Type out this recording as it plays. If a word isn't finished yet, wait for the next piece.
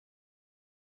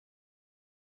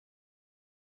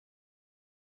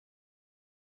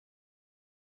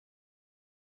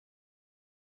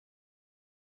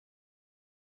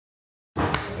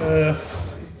Uh,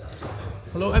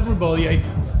 Hello, everybody.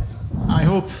 I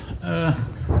hope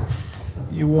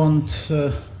you won't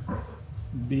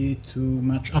be too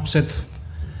much upset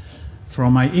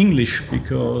from my English,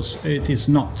 because it is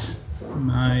not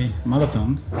my mother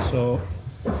tongue. So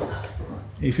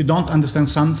if you don't understand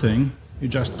something, you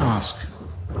just ask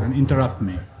and interrupt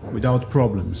me without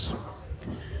problems.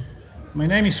 My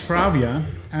name is Fravia,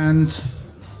 and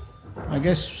I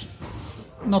guess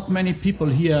not many people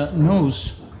here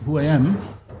knows who I am.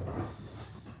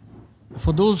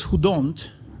 For those who don't,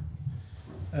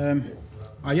 I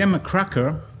am a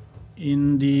cracker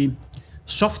in the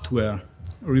software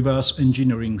reverse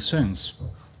engineering sense.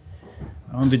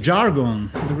 On the jargon,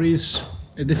 there is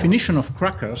a definition of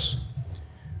crackers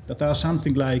that are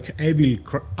something like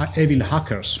evil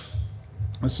hackers.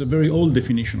 That's a very old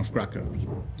definition of cracker.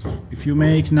 If you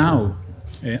make now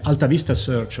an Alta Vista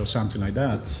search or something like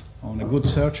that on a good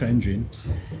search engine,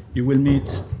 you will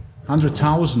meet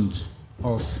 100,000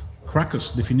 of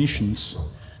crackers definitions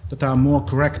that are more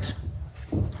correct.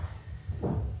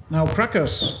 Now,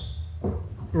 crackers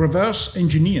reverse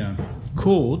engineer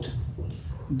code.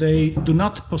 They do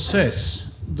not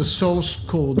possess the source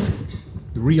code,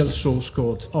 the real source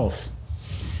code of.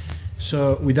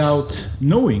 So without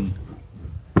knowing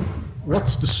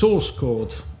what's the source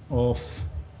code of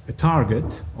a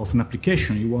target, of an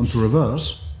application you want to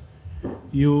reverse,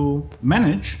 you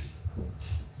manage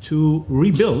to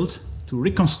rebuild, to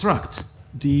reconstruct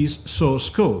this source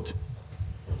code.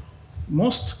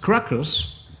 Most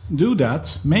crackers do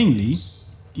that mainly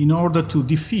in order to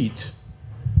defeat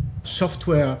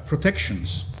software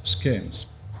protections schemes,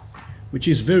 which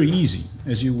is very easy,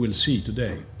 as you will see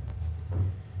today.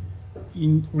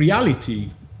 In reality,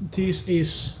 this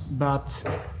is but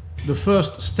the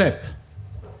first step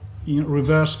in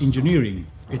reverse engineering.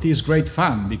 It is great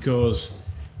fun because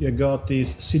you got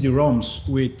these CD-ROMs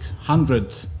with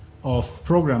hundreds of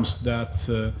programs that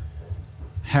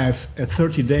have a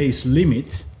 30 days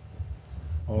limit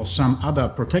or some other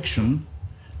protection,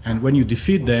 and when you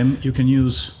defeat them, you can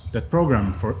use that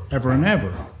program forever and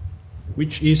ever,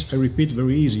 which is, I repeat,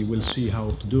 very easy. We'll see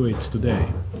how to do it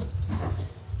today.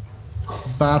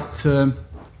 But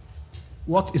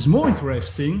what is more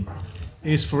interesting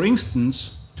is, for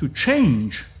instance, to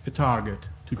change a target,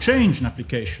 to change an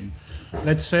application.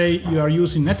 Let's say you are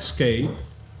using Netscape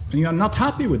and you are not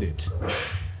happy with it.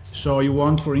 So you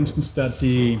want, for instance, that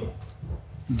the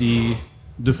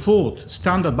default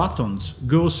standard buttons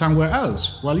go somewhere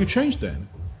else. Well, you change them.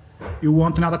 You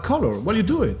want another color. Well, you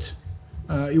do it.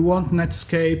 You want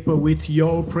Netscape with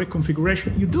your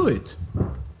pre-configuration. You do it.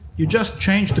 You just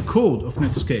change the code of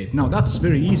Netscape. Now, that's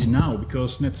very easy now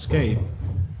because Netscape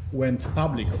went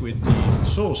public with the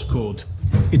source code.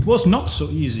 It was not so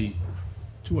easy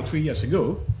 2 or 3 years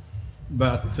ago,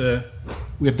 but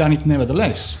we have done it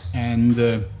nevertheless. And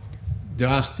there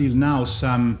are still now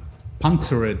some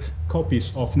panzered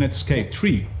copies of Netscape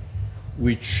 3,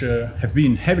 which have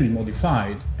been heavily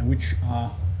modified and which are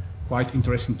quite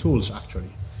interesting tools,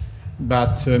 actually.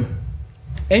 But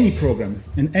any program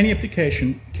and any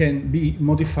application can be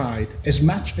modified as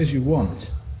much as you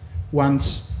want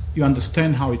once you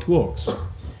understand how it works.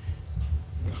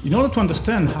 In order to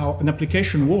understand how an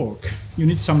application works, you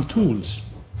need some tools,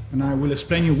 and I will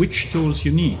explain you which tools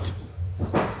you need.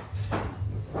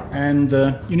 And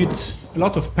you need a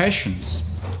lot of patience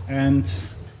and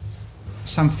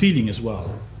some feeling as well.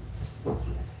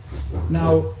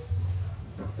 Now,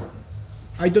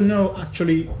 I don't know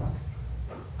actually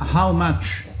how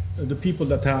much the people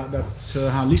that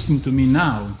are listening to me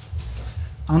now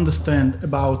understand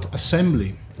about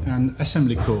assembly and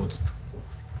assembly code.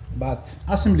 But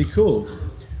assembly code,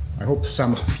 I hope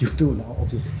some of you do now.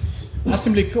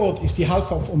 Assembly code is the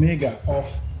alpha of omega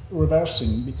of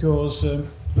reversing, because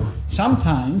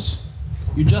sometimes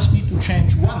you just need to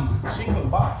change one single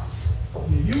byte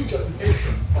in a huge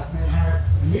application that may have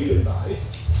a million bytes.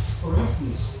 For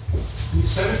instance, this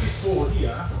 74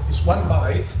 here is 1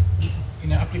 byte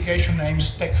in an application named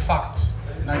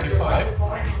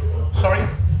TechFact95. Sorry?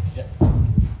 Yeah.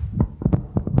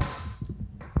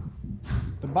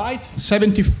 The byte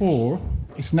 74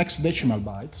 is next decimal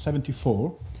byte.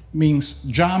 74 means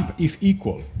jump if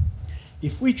equal.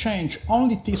 If we change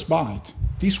only this byte,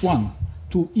 this one,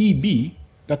 to EB,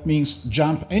 that means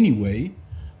jump anyway,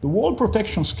 the whole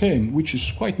protection scheme, which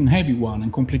is quite a heavy one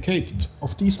and complicated,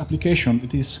 of this application,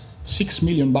 it is 6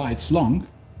 million bytes long,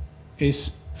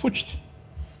 is fudged.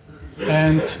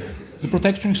 And the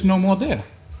protection is no more there,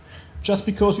 just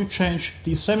because you change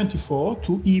the 74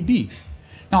 to EB.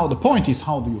 Now, the point is,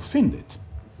 how do you find it,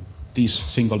 this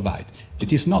single byte?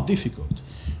 It is not difficult.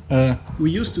 We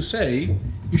used to say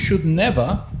you should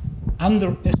never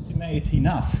underestimate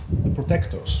enough the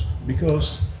protectors,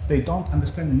 because they don't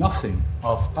understand nothing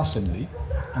of assembly,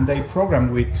 and they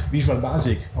program with Visual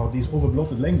Basic or these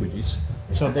overbloated languages,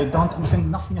 so they don't understand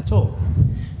nothing at all.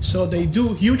 So they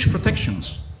do huge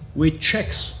protections with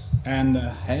checks, and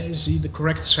has he the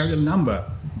correct serial number?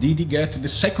 Did he get the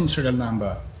second serial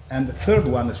number and the third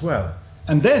one as well?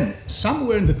 And then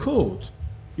somewhere in the code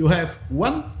you have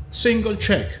one single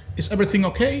check. Is everything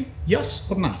okay? Yes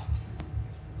or no?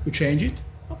 You change it.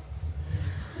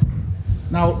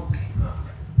 Now,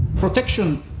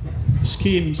 protection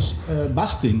schemes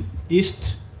busting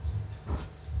is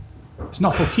it's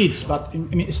not for kids, but I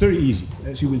mean, it's very easy,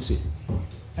 as you will see.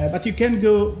 But you can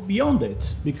go beyond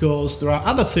it, because there are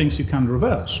other things you can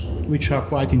reverse, which are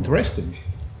quite interesting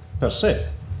per se.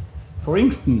 For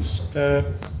instance,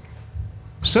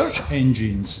 search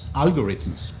engines,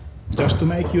 algorithms. Just to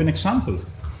make you an example,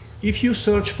 if you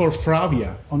search for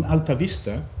Fravia on Alta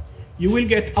Vista, you will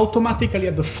get automatically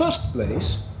at the first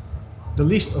place the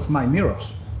list of my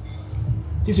mirrors.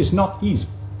 This is not easy,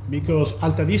 because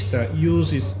Alta Vista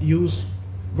use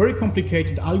very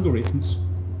complicated algorithms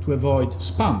to avoid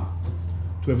spam,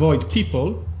 to avoid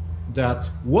people that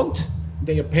want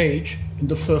their page in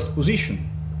the first position.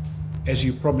 As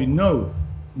you probably know,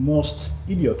 most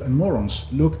idiots and morons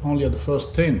look only at the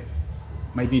first 10,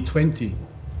 maybe 20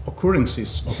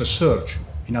 occurrences of a search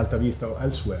in Alta Vista or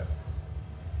elsewhere.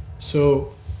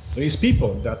 So there is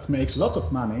people that makes a lot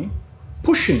of money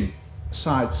pushing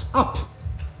sites up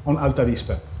on Alta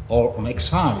Vista or on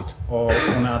Excite or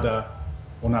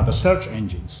on other search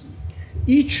engines.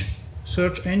 Each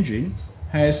search engine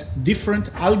has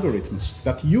different algorithms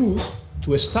that use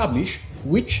to establish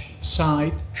which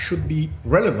site should be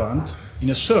relevant in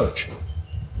a search.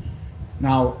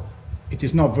 Now, it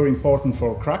is not very important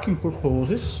for cracking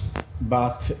purposes,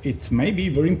 but it may be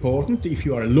very important if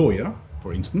you are a lawyer,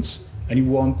 for instance, and you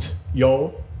want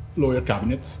your lawyer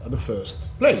cabinet at the first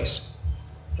place.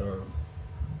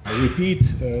 I repeat,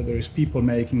 there is people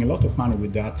making a lot of money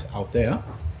with that out there,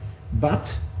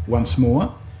 but once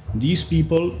more, these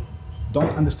people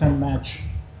don't understand much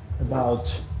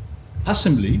about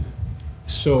assembly,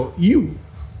 so you,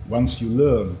 once you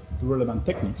learn the relevant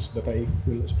techniques that I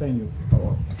will explain you,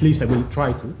 or at least I will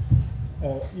try to,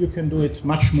 you can do it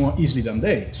much more easily than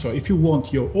they. So if you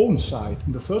want your own site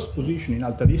in the first position in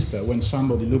Alta Vista when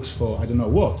somebody looks for I don't know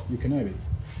what, you can have it.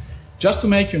 Just to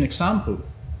make you an example,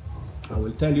 I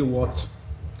will tell you what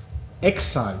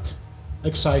Excite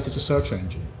is a search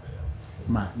engine,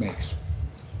 makes.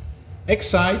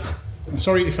 Excite, I'm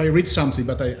sorry if I read something,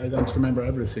 but I don't remember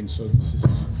everything, so this is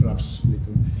perhaps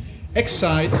little.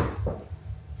 Excite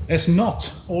has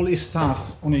not all its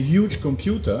stuff on a huge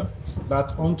computer,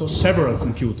 but onto several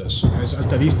computers, as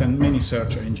Alta Vista and many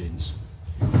search engines.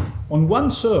 On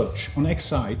one search on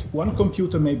Excite, one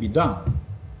computer may be down.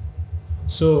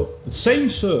 So the same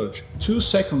search 2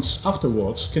 seconds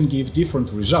afterwards can give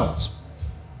different results.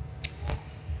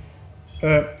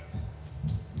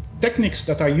 Techniques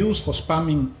that are used for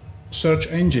spamming search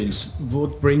engines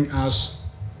would bring us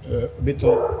a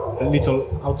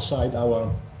little outside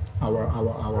our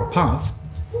path,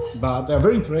 but they're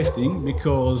very interesting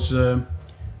because,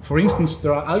 for instance,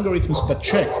 there are algorithms that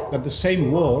check that the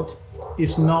same word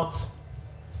is not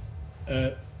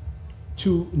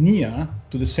too near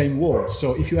to the same word.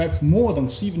 So if you have more than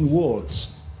 7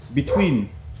 words between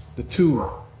the two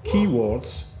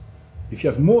keywords, if you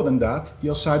have more than that,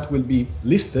 your site will be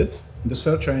listed in the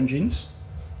search engines,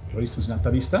 for instance in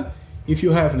Alta Vista. If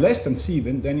you have less than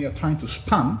 7, then you're trying to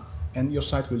spam and your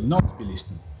site will not be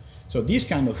listed. So these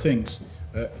kind of things,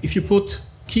 if you put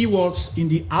keywords in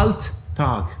the alt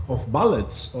tag of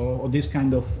bullets or this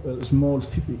kind of small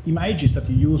images that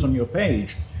you use on your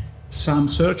page, some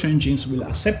search engines will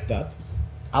accept that,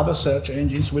 other search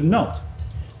engines will not.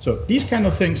 So these kind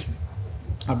of things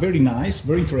are very nice,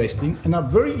 very interesting, and are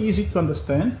very easy to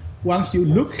understand once you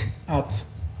look at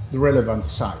the relevant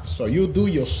sites. So you do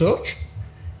your search,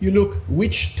 you look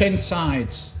which 10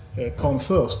 sites come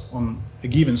first on a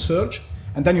given search,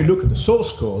 and then you look at the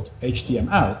source code,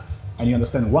 HTML, and you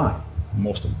understand why,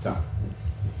 most of the time.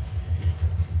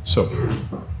 So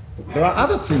there are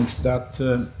other things that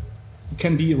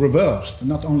can be reversed,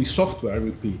 not only software, I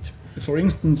repeat. For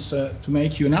instance, to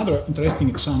make you another interesting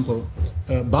example,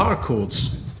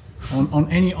 barcodes on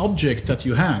any object that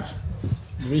you have.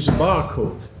 There is a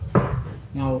barcode.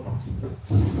 Now,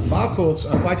 barcodes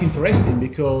are quite interesting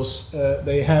because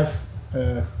they have,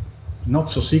 not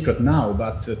so secret now,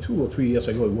 but 2 or 3 years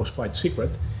ago it was quite secret,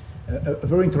 a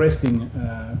very interesting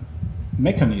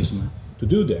mechanism to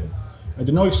do them. I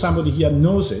don't know if somebody here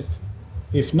knows it,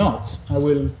 If not, I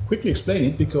will quickly explain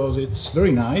it because it's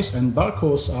very nice and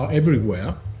barcodes are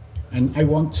everywhere. And I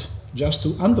want just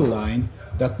to underline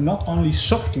that not only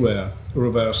software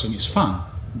reversing is fun,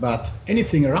 but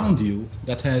anything around you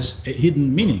that has a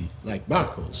hidden meaning, like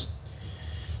barcodes.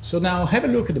 So now have a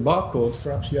look at the barcode.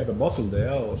 Perhaps you have a bottle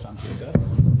there or something like that.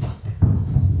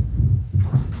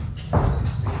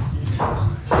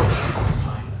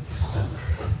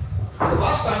 The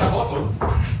last time a bottle,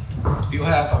 you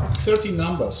have 13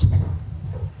 numbers.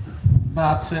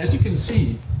 But as you can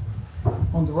see,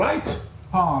 on the right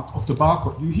part of the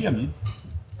barcode, you hear me?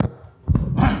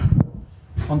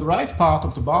 On the right part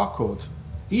of the barcode,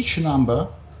 each number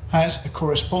has a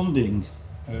corresponding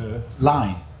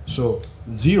line. So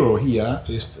 0 here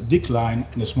is the thick line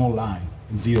and a small line,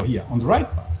 and 0 here on the right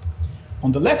part.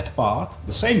 On the left part,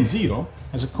 the same 0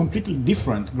 has a completely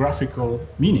different graphical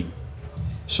meaning.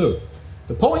 So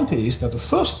the point is that the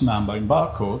first number in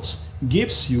barcodes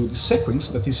gives you the sequence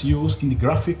that is used in the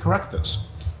graphic characters.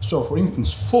 So for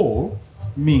instance, 4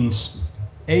 means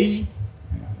I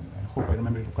hope I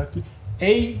remember it correctly,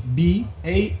 A, B,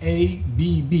 A,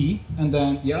 B, B, and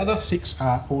then the other 6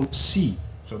 are called C.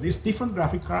 So this different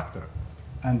graphic character.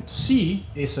 And C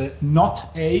is a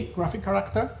not A graphic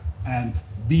character, and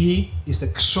B is the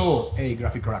XOR A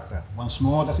graphic character. Once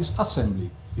more, that is assembly.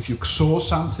 If you XOR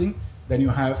something, then you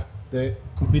have the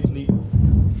completely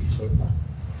 0,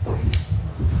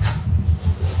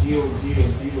 0,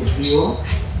 0, 0,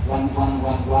 1, 1,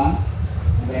 1, 1,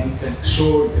 and then you can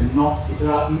XOR, you can not.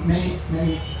 There are many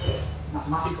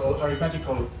mathematical,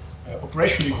 arithmetical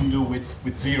operations you can do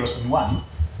with zeros and 1.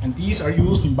 And these are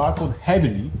used in barcode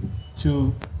heavily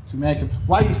to make it.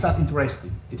 Why is that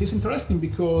interesting? It is interesting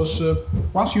because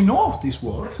once you know of this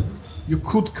work, you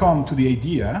could come to the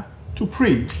idea to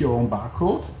print your own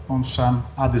barcode on some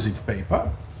adhesive paper,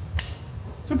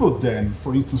 to put them,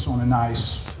 for instance, on a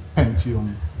nice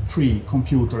Pentium 3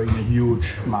 computer in a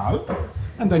huge mall,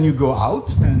 and then you go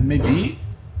out and maybe,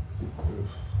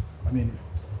 I mean,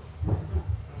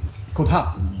 it could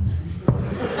happen.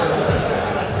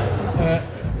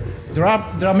 There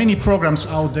are many programs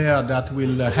out there that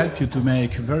will help you to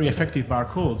make very effective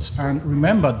barcodes. And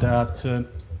remember that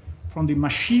from the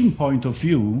machine point of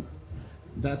view,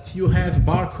 that you have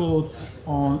barcode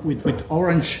with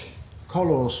orange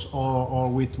colors or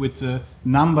with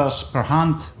numbers per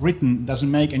hand written doesn't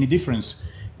make any difference.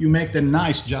 You make them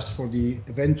nice just for the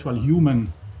eventual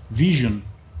human vision,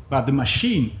 but the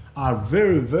machine are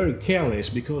very, very careless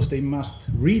because they must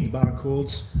read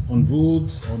barcodes on wood,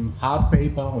 on hard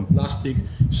paper, on plastic.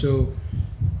 So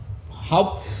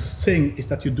how thing is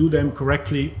that you do them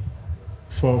correctly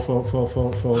for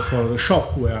the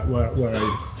shop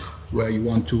where you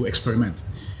want to experiment.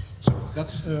 So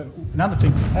that's another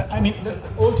thing. I mean,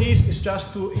 all this is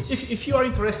just to, if you are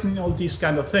interested in all these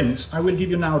kind of things, I will give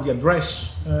you now the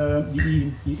address,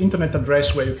 the internet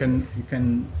address where you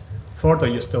can further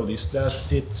your studies.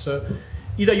 That it's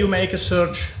either you make a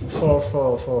search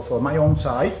for my own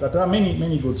site, but there are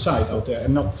many good sites out there.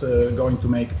 I'm not going to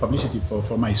make publicity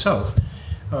for myself,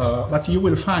 but you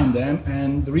will find them,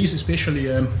 and there is especially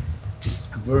a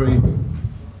very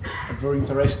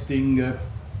interesting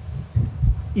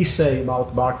essay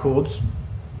about barcodes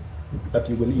that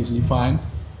you will easily find,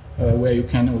 where you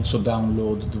can also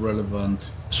download the relevant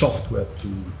software to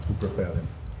prepare them.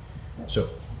 So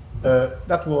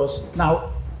that was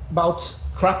now about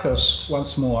crackers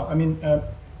once more. I mean,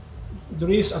 there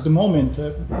is at the moment,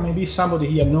 maybe somebody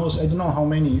here knows, I don't know how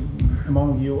many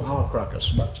among you are crackers,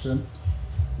 but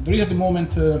there is at the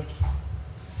moment,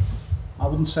 I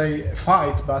wouldn't say a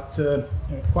fight, but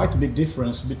quite a big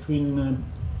difference between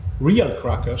real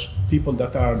crackers, people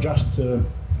that are just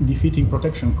defeating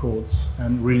protection codes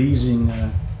and releasing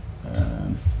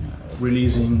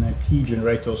key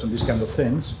generators and these kind of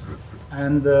things,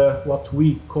 and what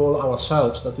we call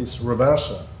ourselves, that is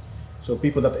reverser. So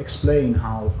people that explain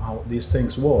how these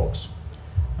things work.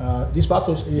 This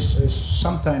battle is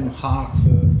sometimes hard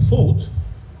fought.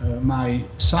 My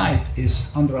site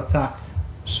is under attack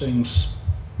since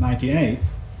 '98,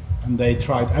 and they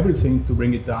tried everything to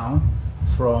bring it down,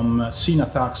 from scene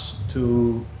attacks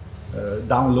to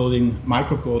downloading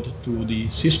microcode to the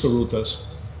Cisco routers.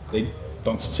 They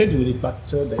don't succeed with it, but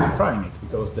they're trying it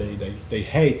because they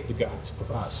hate the guts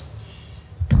of us.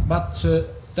 But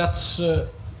that's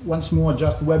once more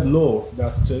just web law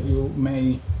that you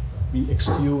may be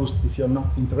excused if you're not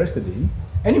interested in.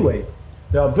 Anyway,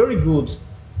 there are very good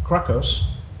crackers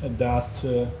that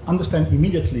understand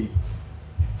immediately,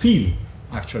 feel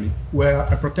actually, where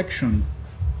a protection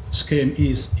scheme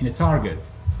is in a target.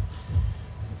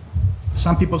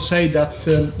 some people say that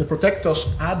the protectors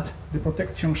add the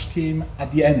protection scheme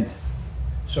at the end.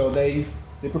 So they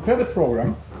prepare the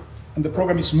program, and the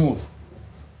program is smooth.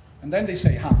 And then they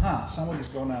say, ha, someone is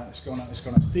gonna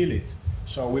steal it.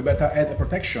 So we better add a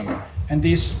protection. And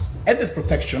this added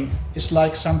protection is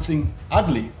like something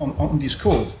ugly on this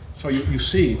code. So you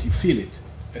see it, you feel it,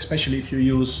 especially if you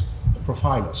use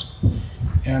profilers.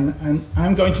 And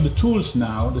I'm going to the tools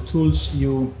now, the tools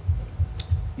you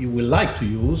will like to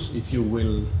use if you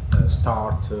will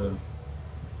start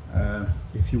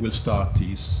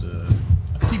this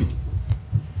activity.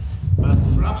 But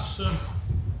perhaps,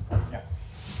 yeah.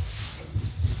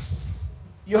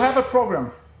 You have a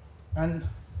program and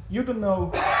you don't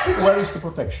know where is the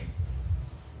protection.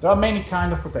 There are many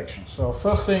kinds of protections. So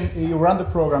first thing, you run the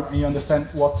program and you understand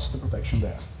what's the protection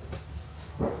there.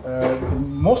 The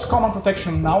most common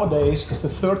protection nowadays is the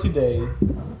 30-day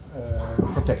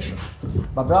protection.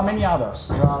 But there are many others.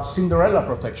 There are Cinderella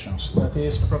protections. That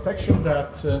is a protection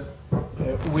that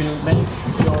will make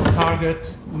your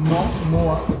target not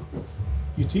more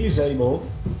utilizable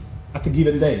at a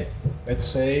given day. Let's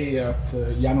say at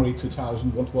January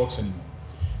 2000 won't work anymore.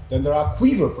 Then there are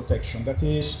quiver protection. That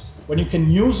is when you can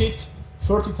use it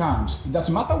 30 times. It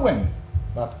doesn't matter when,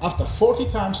 but after 40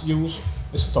 times use,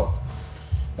 stop.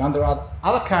 Then there are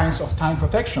other kinds of time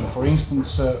protection. For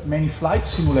instance, many flight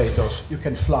simulators, you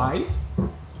can fly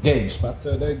games, but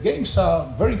the games are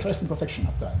very interesting protection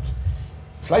at times.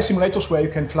 Flight simulators where you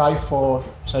can fly for,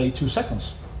 say, 2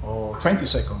 seconds or 20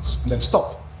 seconds and then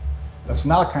stop. That's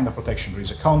another kind of protection. There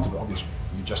is a counter, obviously.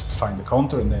 You just find the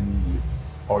counter and then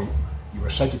you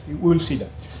reset it. We will see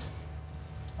that.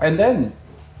 And then,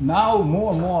 now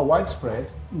more and more widespread,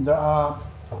 there are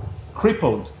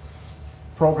crippled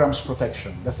programs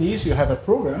protection. That is, you have a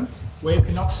program where you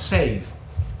cannot save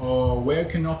or where you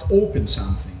cannot open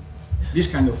something.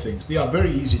 These kind of things. They are very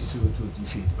easy to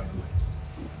defeat, by the way.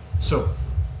 So,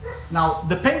 now,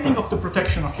 depending on the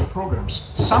protection of your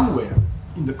programs, somewhere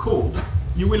in the code,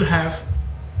 you will have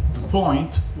the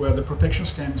point where the protection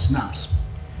scheme snaps.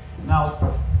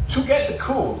 Now, to get the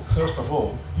code, first of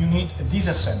all, you need a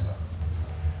disassembler.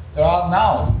 There are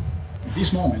now, at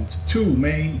this moment, 2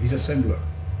 main disassemblers.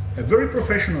 A very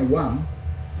professional one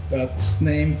that's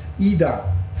named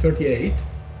EDA38,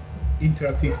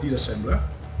 Interactive Disassembler.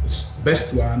 It's the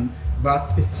best one,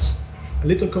 but it's a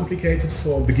little complicated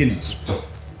for beginners.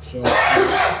 So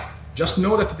just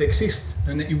know that it exists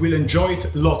and you will enjoy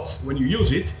it a lot when you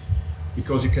use it,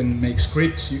 because you can make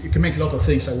scripts, you can make a lot of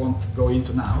things I won't go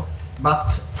into now.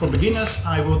 But for beginners,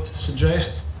 I would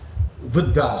suggest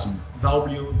WDASM,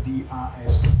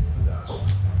 W-D-A-S,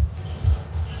 WDASM.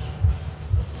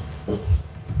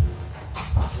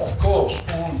 Of course,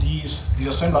 all these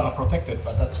disassemblers are protected,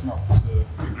 but that's not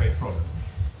a great problem.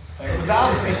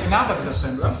 WDASM is another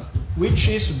disassembler, which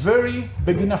is very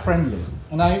beginner-friendly.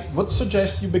 And I would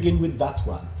suggest you begin with that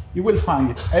one. You will find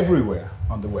it everywhere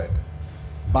on the web,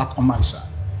 but on my side.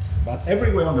 But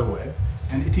everywhere on the web.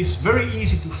 And it is very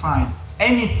easy to find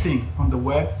anything on the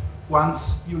web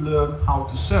once you learn how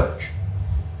to search.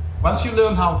 Once you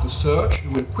learn how to search, you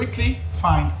will quickly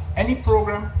find any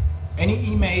program, any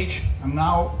image, and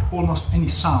now almost any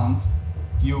sound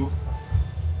you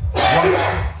want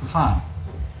to find.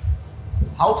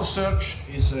 How to search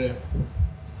is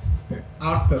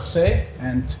art per se,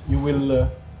 and you will.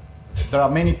 There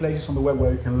are many places on the web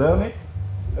where you can learn it.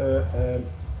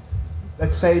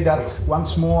 Let's say that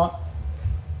once more,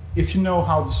 if you know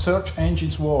how the search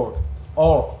engines work,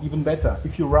 or even better,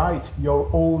 if you write your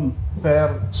own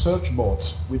pair search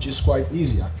bots, which is quite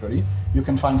easy actually, you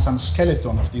can find some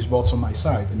skeleton of these bots on my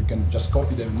site, and you can just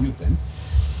copy them and use them.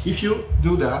 If you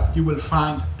do that, you will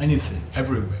find anything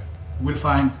everywhere. You will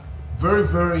find very,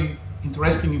 very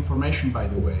interesting information, by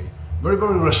the way. Very,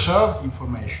 very reserved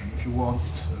information if you want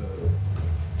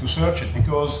to search it,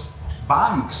 because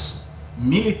banks,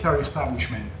 military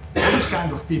establishment, all these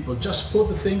kind of people just put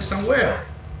the things somewhere.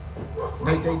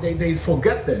 They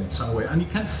forget them somewhere, and you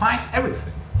can find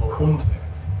everything, or almost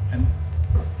everything. And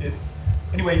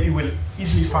anyway, you will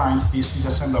easily find this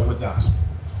disassembler with us.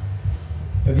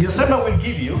 The disassembler will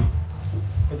give you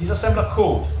a disassembler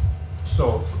code.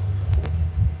 So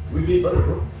it will be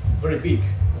very, very big.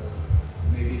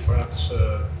 Maybe perhaps,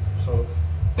 so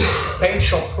Paint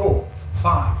Shop Pro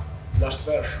 5, last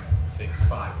version, I think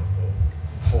 5 or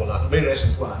 4, that very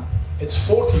recent one. It's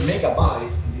 40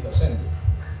 megabyte in disassembly.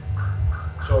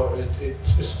 So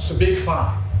it's a big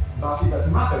file. But it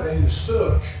doesn't matter, then you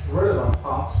search relevant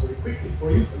parts very quickly.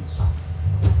 For instance,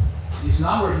 this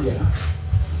number here,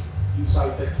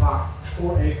 inside that file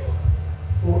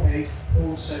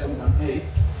 4807 and 8,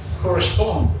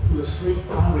 correspond to the string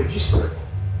unregisterable.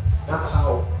 That's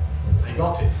how I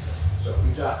got it. So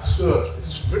you just search.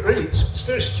 It's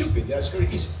very stupid. Yeah, it's very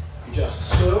easy. You just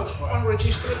search for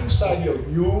unregistered inside your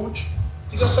huge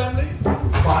disassembly.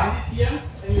 You find it here,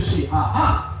 and you see,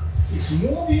 aha, it's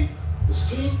moving the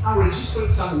string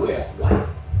unregistered somewhere, right?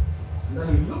 And then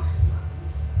you look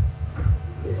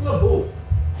a little above,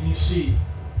 and you see,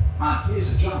 man,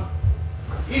 here's a jump.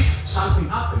 If something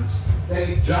happens, then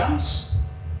it jumps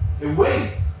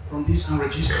away from this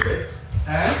unregistered,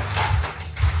 and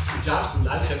it jumps to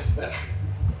licensed version.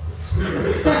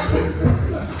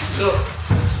 So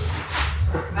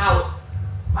now,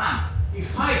 man,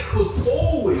 if I could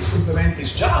always implement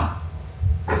this jump,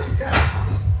 yes, you can.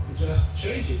 You just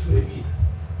change it to a bit.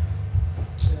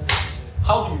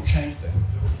 How do you change them?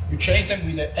 You change them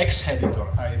with the X editor.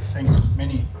 I think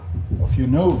many of you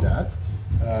know that.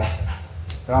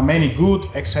 There are many good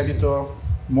X editor.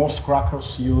 Most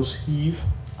crackers use Heave.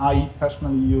 I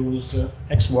personally use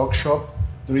X Workshop.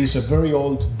 There is a very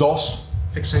old DOS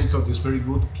X editor that's very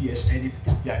good. PS Edit.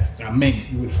 Yeah, there are many.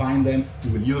 You will find them.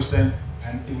 You will use them,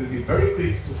 and it will be very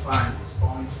quick to find this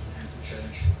point and to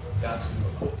change that in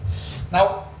your code.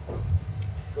 Now,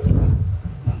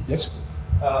 yes.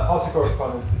 How's the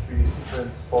correspondence between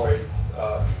sequence point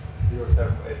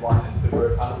 0781 and the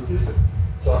word unregistered?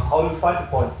 So how do you find the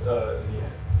point in the end?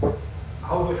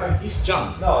 How do I find this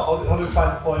jump? No, how do you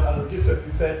find the point unregistered?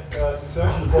 You said you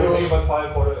search in the body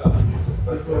file for the unregistered.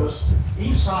 Because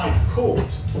inside code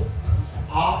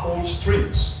are all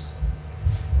strings,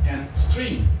 and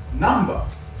string number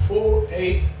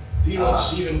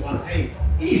 480718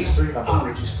 is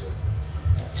unregistered.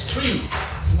 String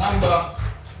number,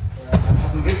 I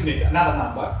haven't written it, another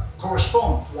number,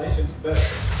 correspond to licensed version.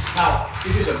 Now,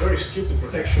 this is a very stupid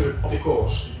protection, of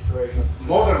course.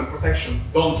 Modern protection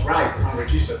don't write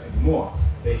unregistered anymore.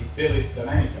 They build it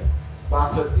dynamically.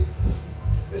 But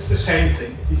it's the same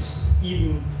thing. It's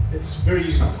very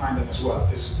easy to find them as well.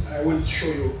 I will show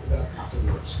you that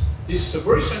afterwards. This is a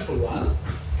very simple one,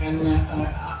 and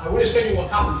I will explain you what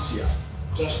happens here,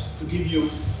 just to give you a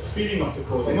feeling of the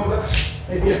code. I know that's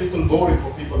maybe a little boring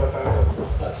for people that are,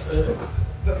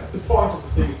 that's the point of the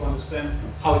thing, to understand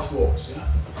how it works. Yeah?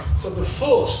 So the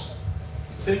first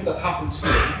thing that happens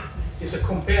here is a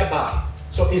compare by.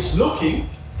 So it's looking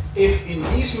if in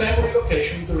this memory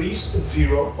location there is a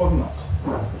 0 or not.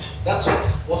 That's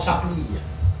what's happening here.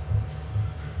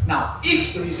 Now,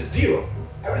 if there is a 0,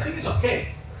 everything is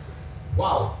okay.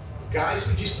 Wow, the guy is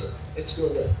registered. Let's go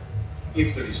there.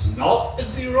 If there is not a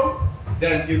 0,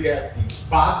 then you get the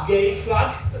bad gay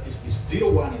flag, that is this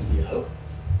 01 in the L.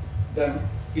 Then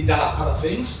it does other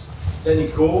things. Then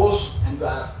it goes and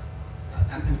does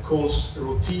and calls a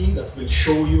routine that will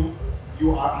show you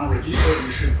you are unregistered,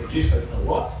 you should register, you know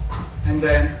what. And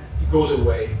then it goes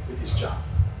away with this jump.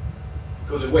 It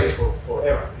goes away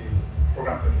forever, the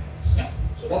program terminates. Yeah?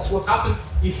 So that's what happens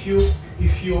if you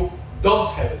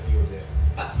don't have a 0 there.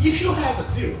 But if you have a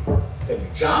 0, then you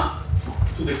jump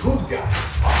to the good guy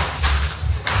part.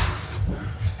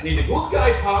 And in the good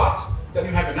guy part, then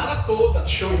you have another code that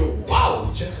shows you, wow,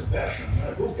 you changed the version,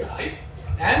 you're a good guy.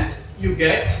 And you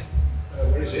get,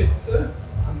 where is it?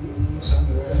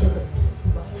 Somewhere.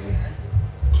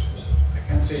 I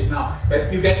can't say it now.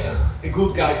 But you get a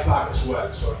good guy flag as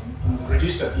well. So in the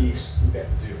register X, you get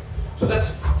 0. So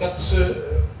that's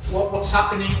what's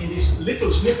happening in this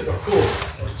little snippet of code.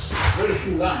 It's very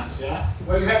few lines, yeah,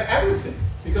 where you have everything.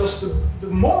 Because the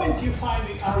moment you find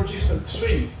the unregistered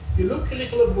string, you look a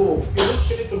little above, you look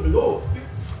a little below,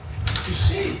 you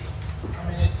see it. I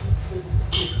mean,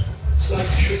 it's like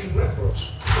shooting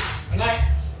records. And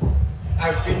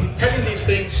I've been telling these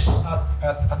things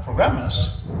at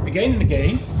programmers again and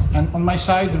again, and on my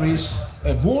side there is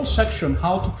a whole section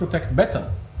how to protect better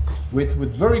with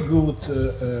very good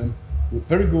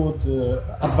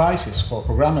advices for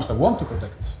programmers that want to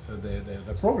protect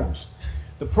their programs.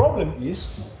 The problem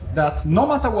is that no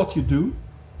matter what you do,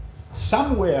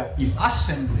 somewhere in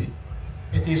assembly,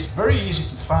 it is very easy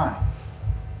to find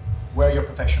where your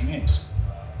protection is.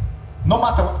 No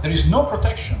matter what, there is no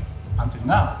protection until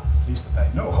now, at least that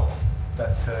I know of,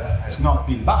 that has not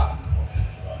been busted.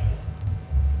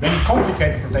 Very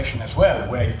complicated protection as well,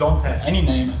 where you don't have any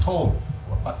name at all,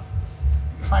 but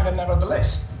you find them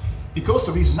nevertheless. Because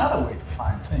there is another way to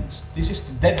find things. This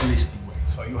is the dead listing way.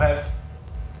 So you have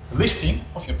a listing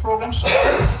of your programs,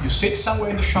 you sit somewhere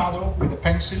in the shadow with a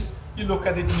pencil, you look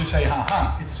at it and you say,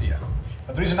 aha, it's here.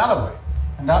 But there is another way,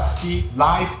 and that's the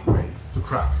live way to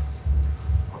crack,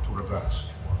 or to reverse, if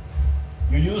you want.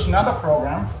 You use another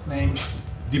program named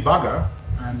Debugger,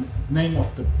 and the name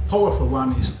of the powerful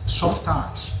one is Soft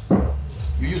Eyes.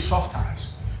 You use Soft Eyes.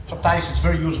 soft ice is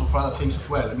very useful for other things as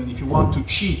well. I mean, if you want to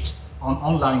cheat on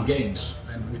online games,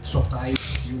 and with soft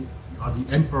ice, you are the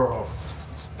emperor of,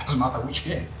 doesn't matter which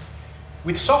game.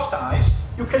 With soft ice,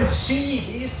 you can see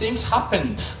these things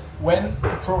happen when the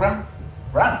program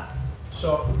runs.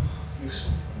 So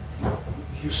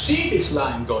you see this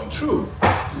line going through,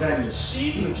 then you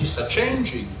see the register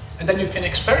changing, and then you can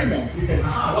experiment. You can,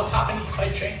 what happens if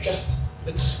I change? Just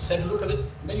let's have a look at it,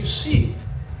 and then you see it.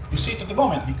 You see it at the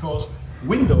moment because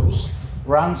Windows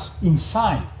runs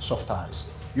inside soft ice.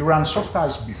 You run soft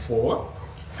ice before,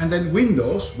 and then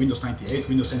Windows 98,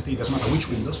 Windows NT, doesn't matter which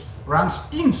Windows,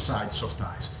 runs inside soft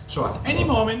ice. So at any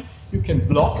moment, you can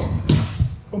block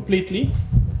completely,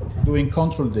 doing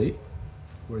Control D.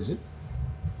 Where is it?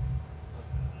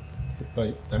 Have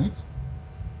I done it?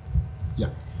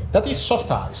 Yeah. That is soft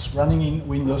ice running in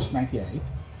Windows 98.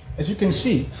 As you can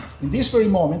see, in this very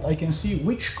moment, I can see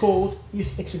which code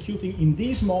is executing in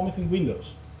this moment in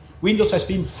Windows. Windows has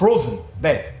been frozen,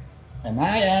 dead. And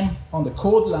I am on the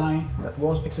code line that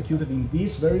was executed in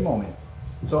this very moment.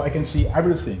 So I can see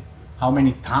everything. How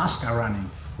many tasks are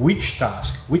running, which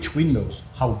task, which windows,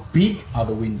 how big are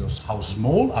the windows, how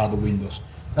small are the windows.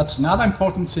 That's another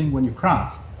important thing when you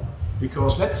crack.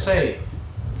 Because let's say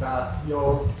that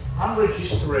your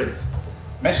unregistered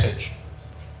message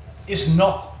is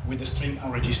not with the string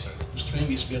unregistered. The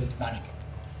string is built dynamically.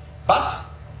 But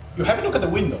you have a look at the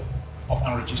window of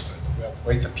unregistered,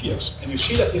 where it appears, and you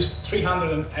see that it's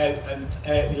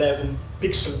 311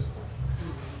 pixel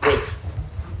width.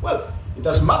 Well, it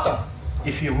doesn't matter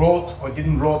if you wrote or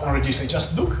didn't wrote unregistered.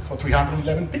 Just look for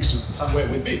 311 pixels somewhere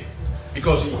it will be,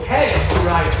 because it has to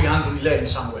write 311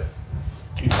 somewhere.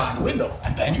 And you find the window,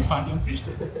 and then you find the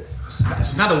unregistered.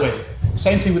 That's another way.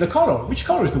 Same thing with the color. Which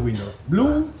color is the window?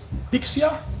 Blue?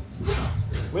 Pixia?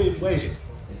 Where is it?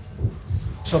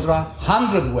 So there are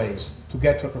 100 ways to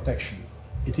get to a protection.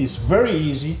 It is very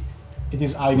easy. It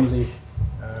is, I believe,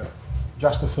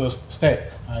 just the first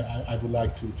step. I would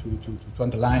like to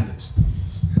underline this.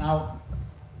 Now,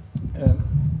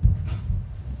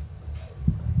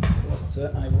 what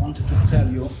I wanted to tell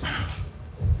you.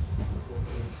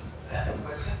 Ask a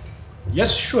question?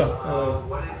 Yes, sure.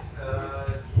 What if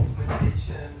the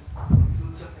implementation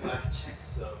includes something like a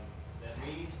checksum? That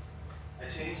means I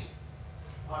change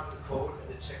part of the code and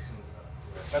the checksum is not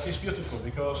correct. That is beautiful,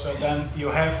 because then you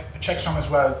have a checksum as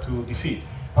well to defeat.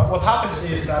 But what happens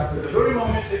is that at the very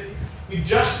moment you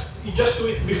just do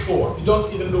it before. You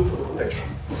don't even look for the protection.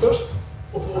 First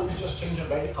of all, you just change a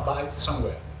byte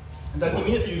somewhere. And then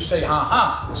immediately you say,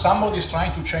 aha, somebody is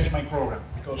trying to change my program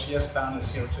because he has done a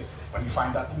zero. Well, you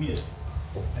find that immediately.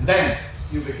 And then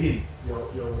you begin your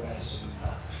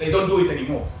they don't do it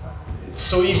anymore. It's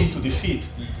so easy to defeat.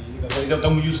 They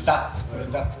don't use that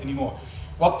anymore.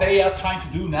 What they are trying to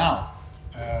do now,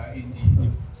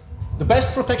 the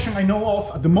best protection I know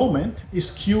of at the moment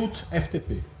is Qt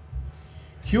FTP.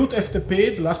 Qt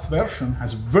FTP, the last version,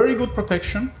 has very good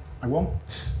protection. I won't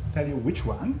tell you which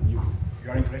one. If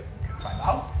you are interested, you can find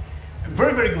out. A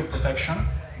very, very good protection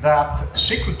that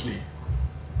secretly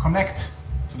connects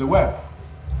to the web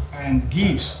and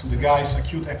gives to the guys at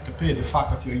Qt FTP the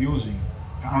fact that you're using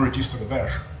an unregistered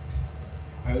version.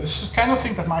 This is the kind of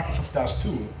thing that Microsoft does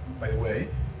too, by the way.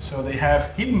 So they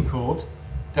have hidden code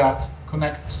that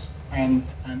connects and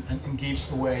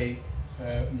gives away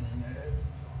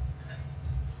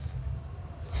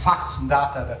facts and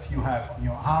data that you have on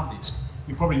your hard disk.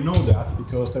 You probably know that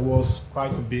because there was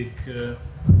quite a big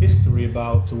history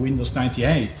about Windows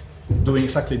 98 doing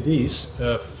exactly this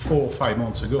 4 or 5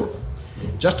 months ago.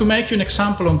 Just to make you an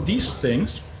example on these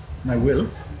things, and I will.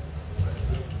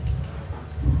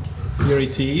 Here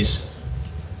it is.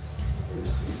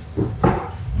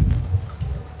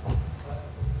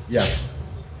 Yeah.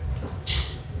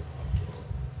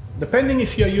 Depending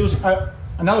if you're using,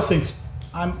 another thing,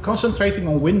 I'm concentrating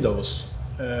on Windows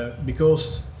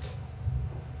because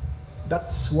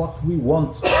that's what we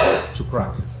want to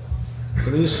crack.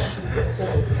 There is,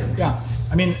 yeah,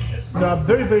 I mean, there are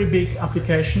very, very big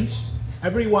applications.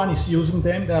 Everyone is using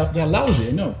them. They're lousy,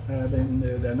 you know,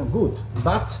 they're not good.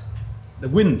 But the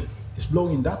wind is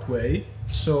blowing that way,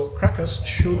 so crackers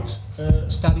should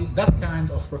study that kind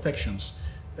of protections.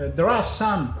 There are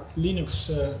some Linux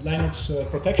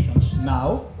protections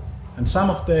now, and some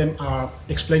of them are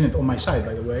explained on my site,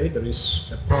 by the way. There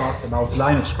is a part about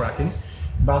Linux cracking.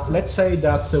 But let's say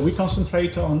that we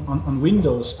concentrate on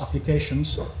Windows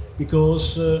applications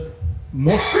because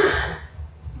most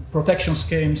protection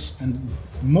schemes and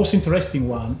most interesting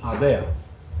ones are there.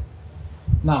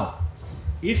 Now,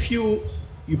 if you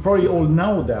probably all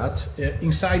know that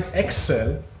inside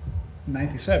Excel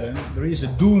 97 there is a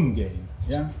Doom game.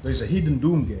 Yeah, there is a hidden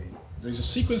doom game. There is a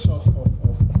sequence of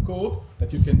code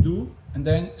that you can do and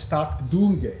then start a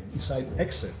doom game inside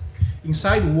Excel.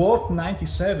 Inside Word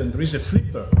 97, there is a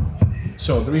flipper.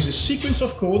 So there is a sequence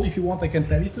of code. If you want, I can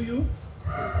tell it to you.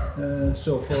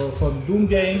 So for the doom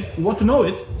game, you want to know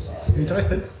it?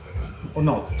 Interested or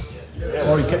not? Yes.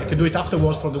 Or you can do it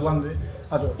afterwards for the one.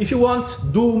 If you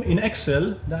want doom in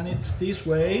Excel, then it's this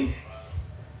way.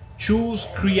 Choose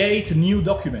create new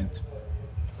document.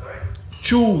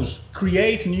 Choose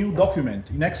create new document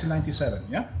in Excel 97.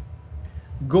 Yeah.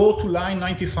 Go to line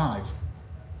 95.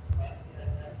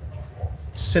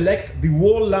 Select the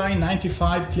whole line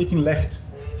 95, clicking left,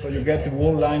 so you get the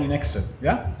whole line in Excel.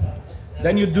 Yeah.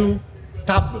 Then you do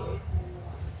tab.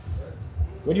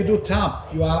 When you do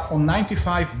tab, you are on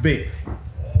 95B.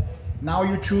 Now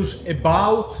you choose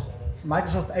About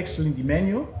Microsoft Excel in the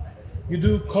menu. You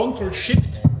do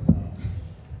Ctrl-Shift,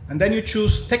 and then you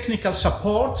choose Technical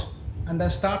Support, and then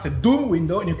start a Doom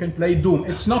window, and you can play Doom.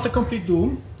 It's not a complete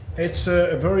Doom. It's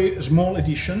a very small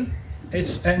edition.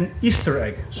 It's an Easter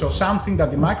egg, so something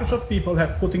that the Microsoft people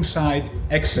have put inside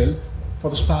Excel for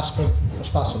the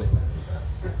sparsely.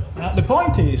 The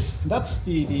point is, that's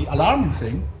the alarming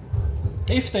thing.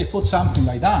 If they put something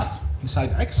like that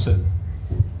inside Excel,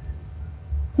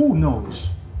 who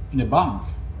knows in a bank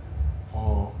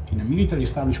or in a military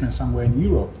establishment somewhere in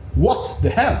Europe what the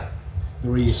hell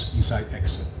there is inside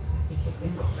Excel?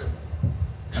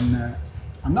 And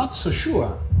I'm not so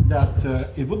sure that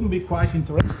it wouldn't be quite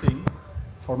interesting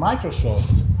for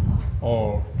Microsoft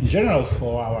or in general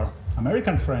for our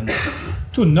American friends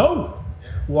to know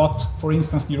what, for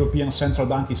instance, the European Central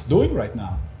Bank is doing right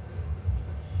now.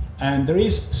 And there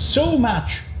is so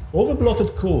much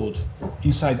overblotted code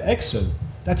inside Excel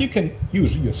that you can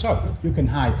use yourself. You can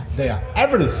hide there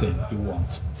everything you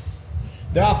want.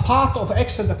 There are parts of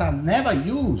Excel that are never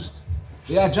used.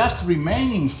 They are just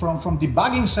remaining from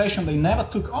debugging session they never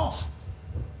took off.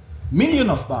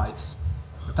 Millions of bytes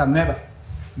that are never,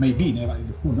 maybe never,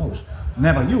 who knows,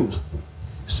 never used.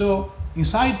 So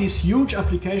inside these huge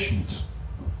applications,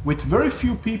 with very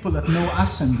few people that know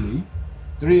assembly,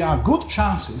 there are good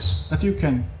chances that you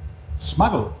can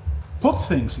smuggle, put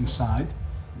things inside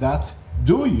that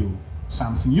do you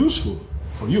something useful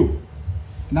for you.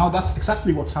 Now that's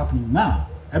exactly what's happening now,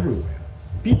 everywhere.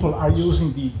 People are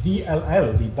using the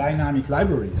DLL, the dynamic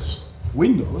libraries of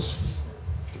Windows,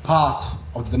 the part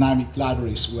of the dynamic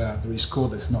libraries where there is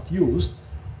code that's not used,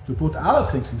 to put other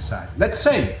things inside. Let's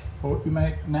say, for you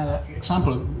make another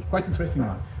example, quite interesting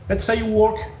one. Let's say you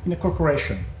work in a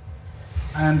corporation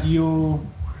and you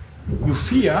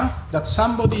fear that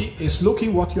somebody is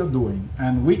looking what you're doing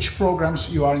and which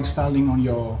programs you are installing on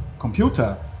your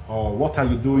computer or what are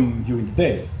you doing during the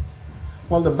day.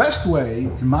 Well, the best way,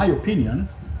 in my opinion,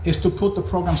 is to put the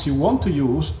programs you want to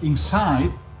use inside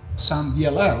some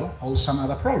DLL or some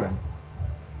other program.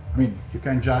 I mean, you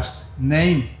can just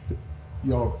name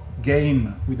your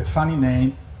game with a funny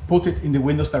name, put it in the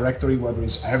Windows directory where there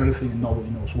is everything and nobody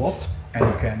knows what, and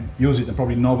you can use it and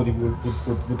probably nobody would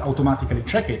automatically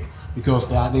check it because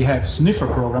they have sniffer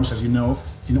programs, as you know,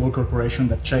 in all corporations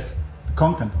that check the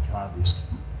content of your hard disk.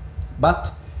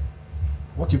 But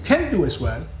what you can do as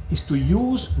well is to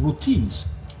use routines.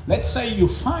 Let's say you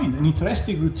find an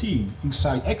interesting routine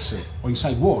inside Excel or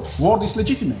inside Word. Word is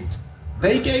legitimate.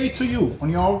 They gave it to you on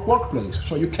your workplace,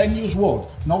 so you can use Word.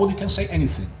 Nobody can say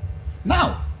anything.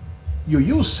 Now, you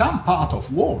use some part of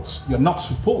words you're not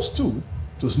supposed to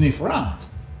sniff around,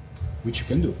 which you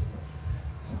can do.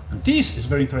 And this is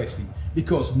very interesting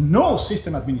because no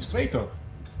system administrator,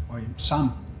 or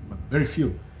some, but very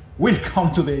few, will come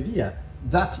to the idea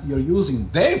that you're using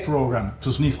their program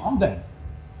to sniff on them.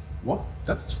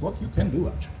 That is what you can do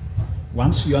actually.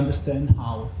 Once you understand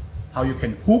how you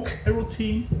can hook a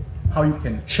routine, how you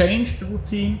can change a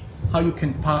routine, how you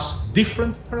can pass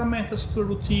different parameters to a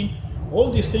routine,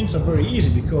 all these things are very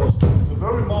easy because the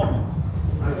very moment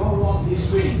I don't want this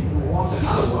string, I want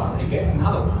another one, I get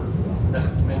another one. That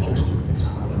would make your stupid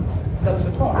example. That's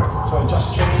the point. So I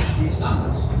just change these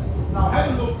numbers. Now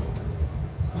have a look.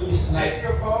 Please take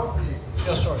your phone, please.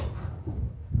 Yeah, sorry.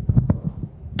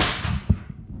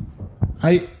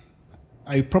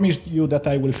 I promised you that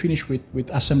I will finish with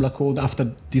assembler code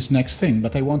after this next thing,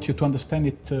 but I want you to understand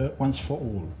it once for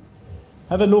all.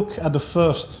 Have a look at the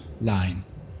first line.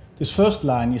 This first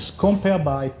line is compare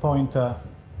byte pointer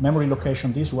memory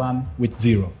location, this one, with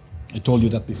 0. I told you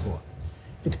that before.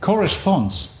 It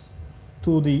corresponds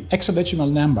to the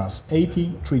hexadecimal numbers 80,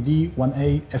 3D,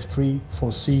 1A, F3,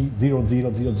 4C,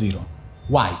 0000.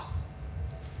 Why?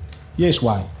 Here's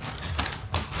why.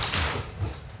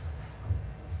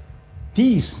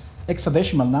 These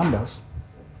hexadecimal numbers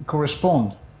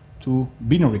correspond to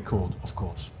binary code, of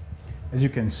course. As you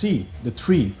can see, the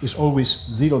 3 is always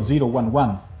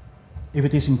 0011. If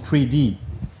it is in 3D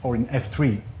or in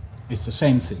F3, it's the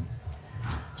same thing.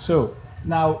 So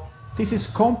now this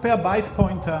is compare byte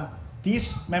pointer,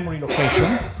 this memory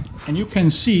location, and you can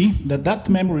see that that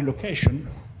memory location,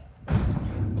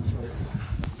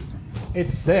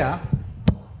 it's there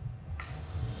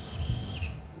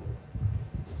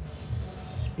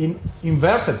in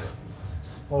inverted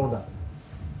order.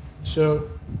 So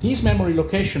this memory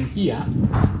location here,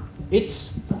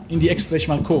 it's in the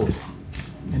hexadecimal code.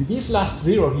 And this last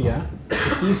 0 here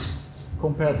is this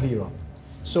compare 0.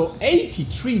 So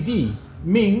 83D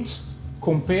means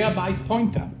compare byte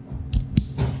pointer.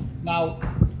 Now,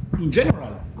 in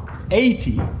general,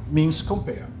 80 means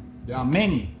compare. There are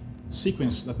many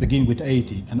sequences that begin with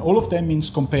 80, and all of them means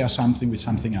compare something with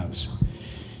something else.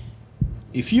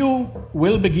 If you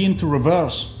will begin to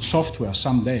reverse software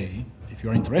someday, if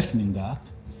you're interested in that,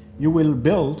 you will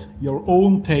build your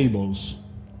own tables,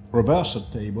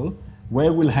 reversed table,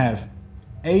 where we'll have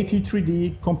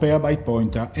 83D compare byte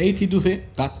pointer, 80 to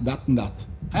that, and that.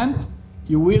 And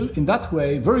you will, in that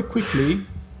way, very quickly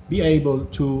be able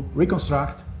to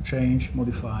reconstruct, change,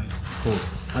 modify code.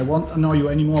 I won't annoy you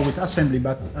anymore with assembly,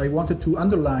 but I wanted to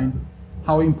underline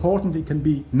how important it can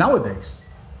be nowadays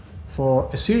for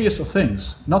a series of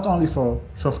things, not only for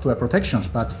software protections,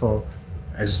 but for,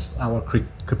 as our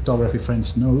cryptography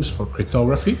friends knows, for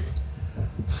cryptography,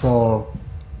 for,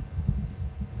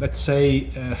 let's say,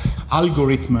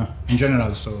 algorithm in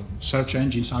general, so search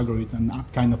engines, algorithm, that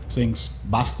kind of things,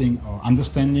 busting or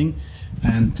understanding,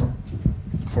 and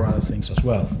for other things as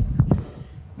well.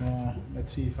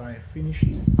 Let's see if I finished.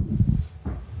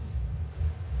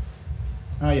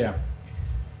 Yeah.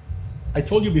 I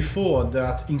told you before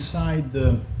that inside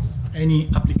any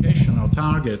application or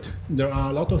target, there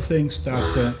are a lot of things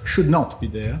that should not be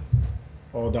there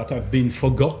or that have been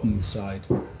forgotten inside.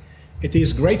 It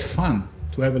is great fun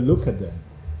to have a look at them.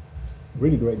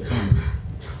 Really great fun.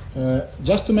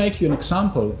 Just to make you an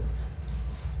example,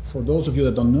 for those of you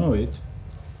that don't know it,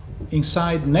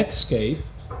 inside Netscape,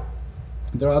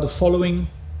 there are the following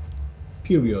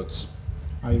periods.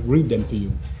 I read them to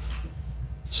you.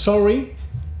 Sorry,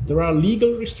 there are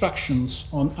legal restrictions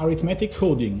on arithmetic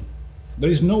coding. There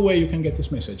is no way you can get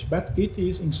this message, but it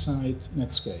is inside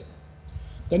Netscape.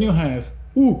 Then you have,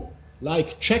 ooh,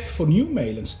 like check for new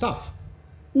mail and stuff.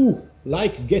 Ooh,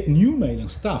 like get new mail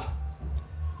and stuff.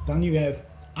 Then you have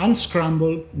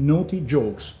unscramble naughty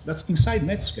jokes. That's inside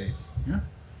Netscape. Yeah?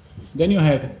 Then you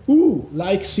have, ooh,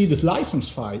 like see the license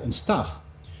file and stuff.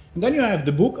 And then you have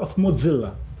the book of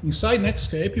Mozilla. Inside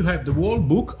Netscape, you have the whole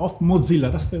book of Mozilla.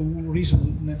 That's the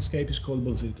reason Netscape is called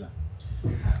Mozilla.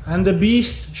 And the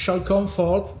beast shall come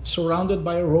forth, surrounded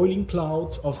by a rolling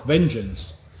cloud of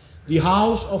vengeance. The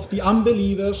house of the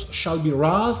unbelievers shall be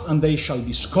wrath, and they shall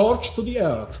be scorched to the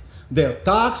earth. Their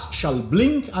tags shall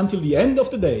blink until the end of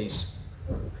the days.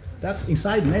 That's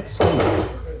inside Netscape.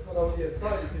 It's not on the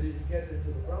inside, you can just get into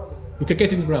the browser. You can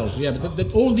get in the browser, yeah, but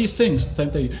that all these things,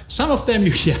 some of them,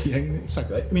 yeah,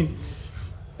 exactly. I mean,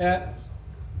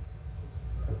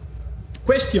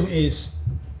 question is,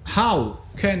 how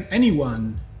can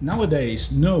anyone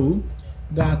nowadays know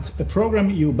that a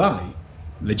program you buy,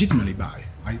 legitimately buy,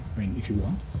 I mean, if you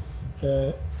want,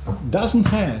 doesn't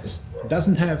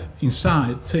have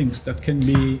inside things that can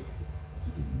be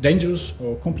dangerous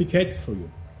or complicated for you?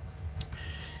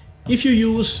 If you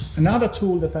use another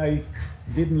tool that I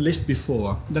didn't list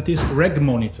before, that is Reg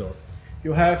Monitor.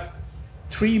 You have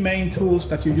three main tools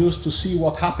that you use to see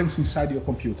what happens inside your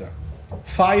computer.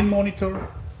 File Monitor,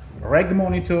 Reg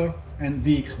Monitor, and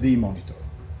VXD Monitor.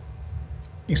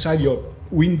 Inside your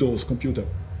Windows computer.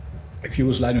 If you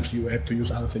use Linux, you have to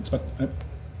use other things, but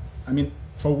I mean,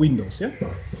 for Windows, yeah?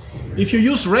 If you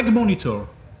use Reg Monitor,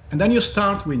 and then you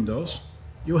start Windows,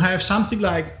 you have something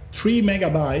like 3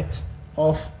 megabytes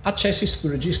of accesses to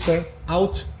the register,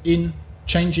 out, in,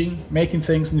 changing, making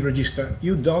things in the register.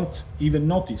 You don't even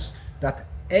notice that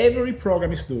every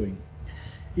program is doing.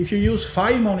 If you use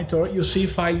File Monitor, you see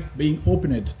file being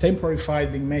opened, temporary file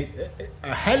being made,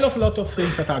 a hell of a lot of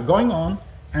things that are going on,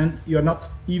 and you're not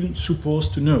even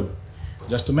supposed to know.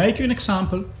 Just to make you an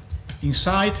example,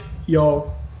 inside your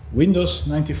Windows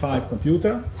 95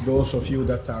 computer, those of you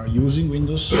that are using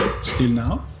Windows still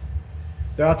now,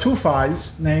 there are two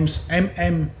files, names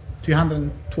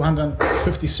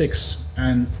MM256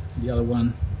 and the other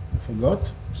one I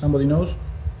forgot. Somebody knows?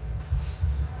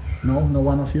 No? No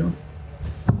one of you?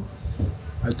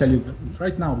 I'll tell you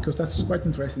right now, because that's quite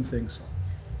interesting things.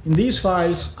 In these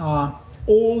files are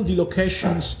all the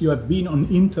locations you have been on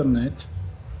internet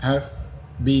have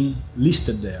been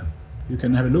listed there. You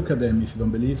can have a look at them if you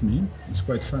don't believe me. It's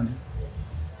quite funny.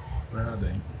 Where are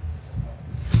they?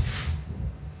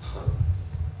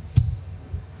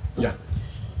 Yeah.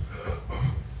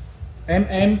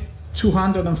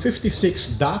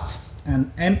 MM256 DAT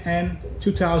and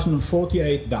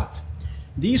MM2048 DAT.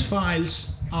 These files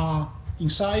are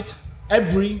inside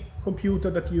every computer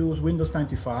that uses Windows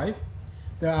 95.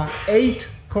 There are 8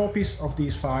 copies of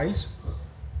these files.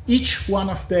 Each one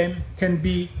of them can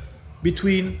be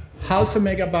between half a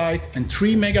megabyte and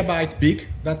 3 megabyte big.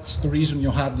 That's the reason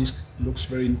your hard disk looks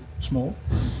very small.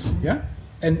 Yeah?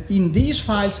 And in these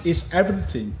files is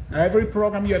everything, every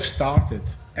program you have started,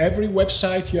 every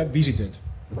website you have visited.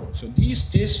 So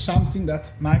this is something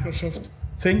that Microsoft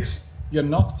thinks you're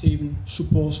not even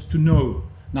supposed to know.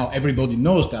 Now everybody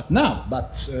knows that now,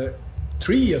 but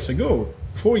 3 years ago,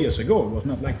 4 years ago, it was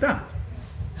not like that.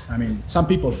 I mean, some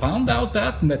people found out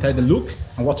that and they had a look,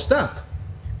 and what's that?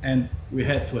 And we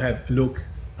had to have a look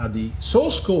at the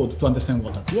source code to understand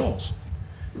what that was.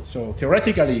 So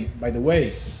theoretically, by the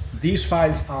way, these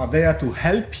files are there to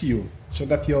help you so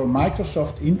that your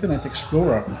Microsoft Internet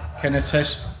Explorer can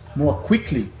access more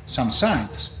quickly some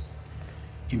sites.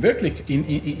 In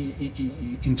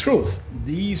truth,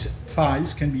 these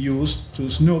files can be used to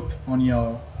snoop on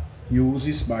your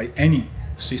uses by any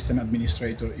system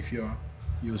administrator if you are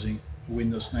using a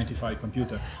Windows 95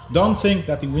 computer. Don't think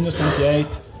that in Windows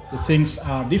 98 the things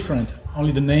are different,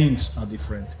 only the names are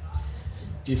different.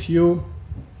 If you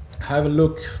have a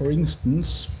look, for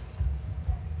instance,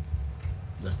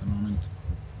 just a moment.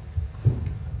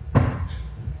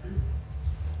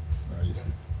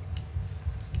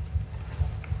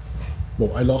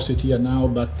 Well, I lost it here now,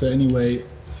 but anyway.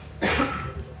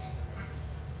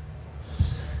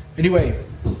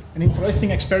 An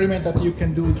interesting experiment that you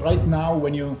can do right now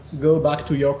when you go back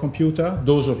to your computer,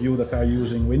 those of you that are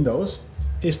using Windows,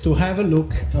 is to have a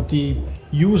look at the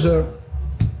user,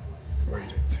 where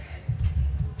is it?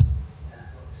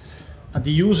 At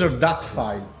the user .dat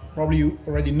file. Probably you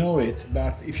already know it,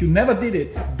 but if you never did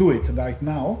it, do it right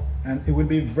now, and it will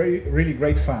be really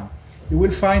great fun. You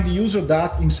will find the user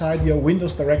 .dat inside your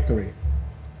Windows directory,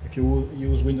 if you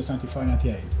use Windows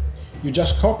 95/98. You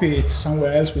just copy it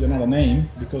somewhere else with another name,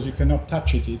 because you cannot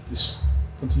touch it, it is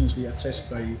continuously accessed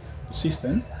by the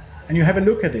system, and you have a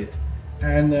look at it,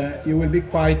 and you will be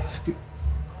quite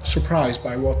surprised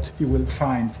by what you will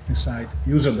find inside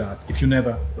user .dat, if you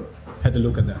never had a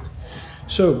look at that.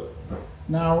 So,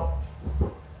 now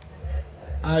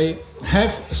I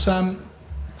have some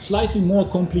slightly more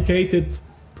complicated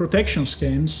protection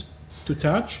schemes to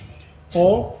touch,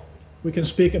 or we can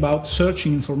speak about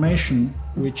searching information,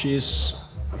 which is,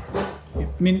 I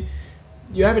mean,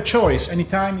 you have a choice.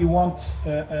 Anytime you want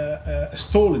a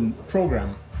stolen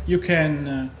program, you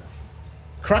can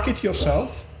crack it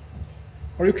yourself,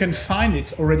 or you can find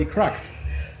it already cracked.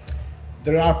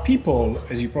 There are people,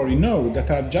 as you probably know, that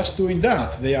are just doing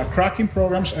that. They are cracking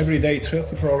programs every day,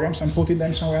 30 programs, and putting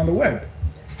them somewhere on the web.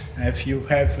 If you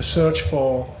have a search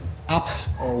for apps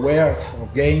or wares or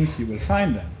games, you will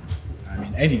find them. I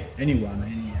mean, anyone,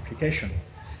 any application.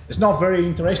 It's not very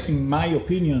interesting, in my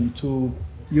opinion, to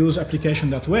use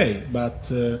application that way, but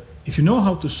if you know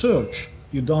how to search,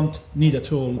 you don't need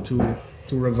at all to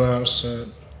reverse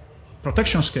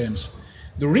protection schemes.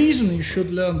 The reason you should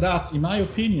learn that, in my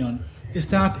opinion, is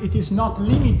that it is not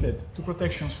limited to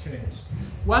protection schemes.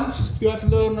 Once you have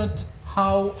learned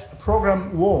how a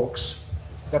program works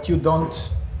that you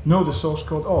don't know the source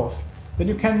code of, then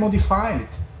you can modify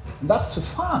it. And that's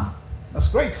fun. That's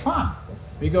great fun.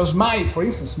 Because for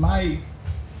instance, my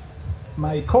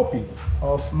copy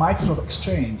of Microsoft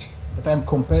Exchange that I'm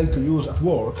compelled to use at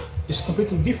work is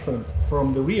completely different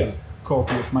from the real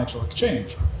copy of Microsoft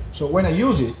Exchange. So when I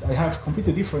use it, I have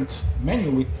completely different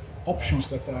menu with options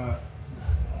that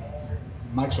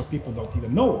Microsoft people don't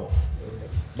even know of.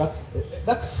 But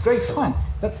that's great fun.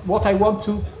 That's what I want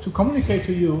to communicate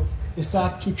to you, is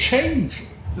that to change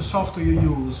the software you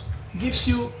use gives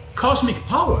you cosmic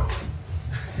power.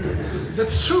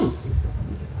 That's true.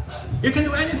 You can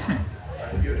do anything.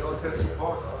 You don't get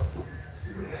support,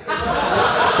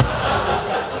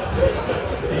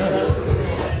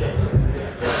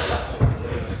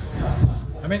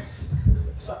 I mean,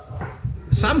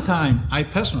 sometimes I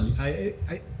personally, I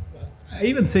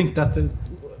even think that the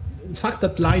fact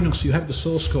that Linux, you have the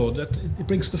source code, that it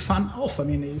brings the fun off. I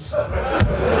mean,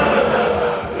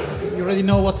 you already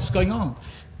know what's going on.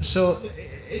 So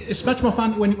it's much more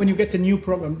fun when you get a new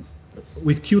program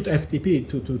with Qt FTP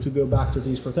to go back to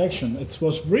this protection. It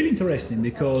was really interesting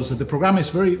because the program is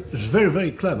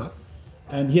very clever,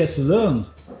 and he has learned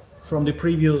from the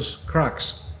previous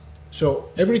cracks. So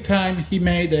every time he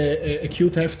made a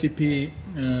Qt FTP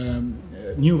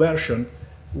new version,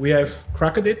 we have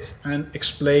cracked it and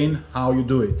explained how you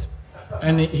do it.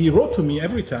 And he wrote to me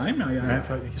every time, I have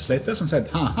his letters, and said,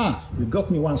 you got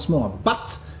me once more,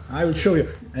 but I will show you.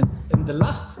 And the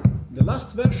last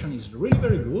version is really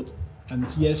very good, and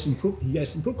he has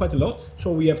improved quite a lot,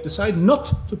 so we have decided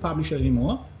not to publish it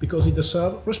anymore, because it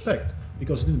deserves respect,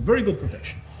 because it is very good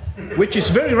protection. Which is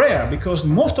very rare, because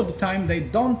most of the time they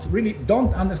don't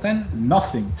understand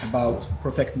nothing about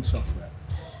protecting software.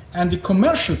 And the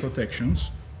commercial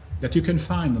protections that you can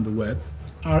find on the web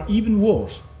are even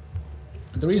worse.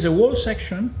 There is a whole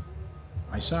section,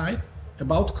 my site,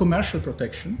 about commercial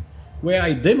protection, where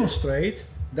I demonstrate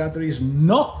that there is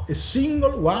not a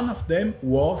single one of them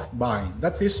worth buying.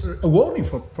 That is a warning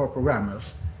for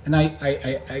programmers. And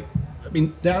I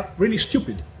mean, they are really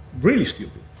stupid, really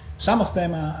stupid. Some of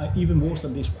them are even worse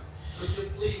than this one. Could you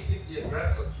please give the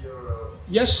address of your...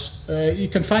 Yes, you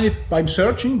can find it by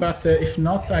searching, but if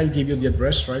not, I'll give you the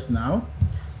address right now.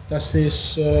 That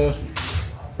is,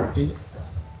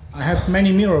 I have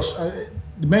many mirrors.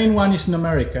 The main one is in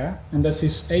America, and that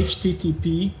is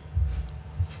http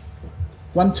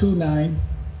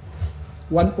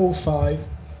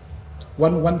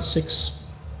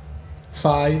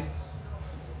 129.105.116.5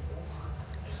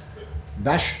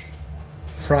 dash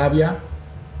Fravia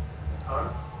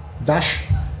dash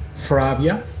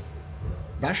Fravia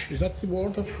dash, is that the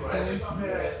word of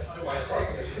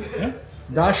yeah?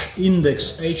 Dash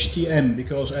index HTM,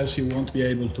 because else you won't be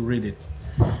able to read it.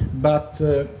 But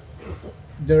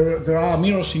there are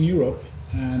mirrors in Europe,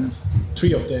 and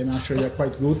 3 of them actually are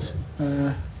quite good.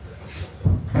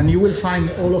 And you will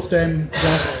find all of them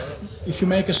just, if you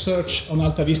make a search on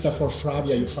Alta Vista for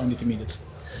Fravia, you find it immediately.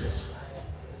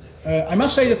 I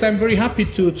must say that I'm very happy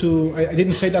I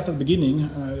didn't say that at the beginning,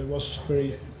 it was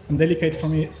very indelicate for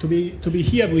me to be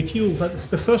here with you, but it's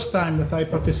the first time that I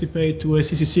participate to a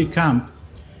CCC camp,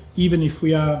 even if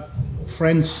we are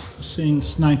friends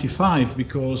since '95,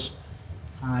 because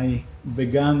I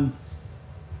began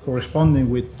corresponding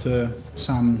with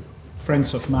some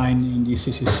friends of mine in the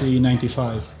CCC in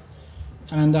 '95.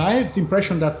 And I had the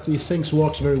impression that these things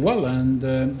works very well, and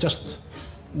just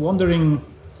wondering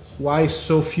why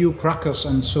so few crackers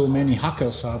and so many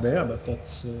hackers are there, but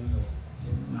that's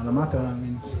another matter. I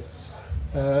mean,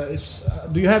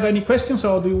 do you have any questions,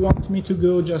 or do you want me to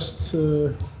go just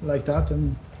like that,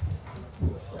 and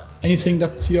anything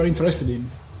that you're interested in?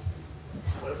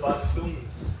 What about dongles?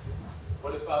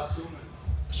 What about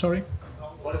dongles? Sorry?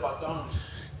 What about dongles?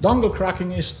 Dongle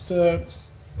cracking is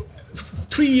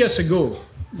 3 years ago,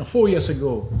 no, 4 years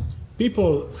ago,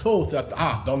 people thought that,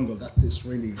 dongle, that is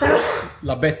really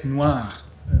la bête noire.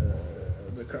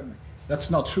 That's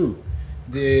not true.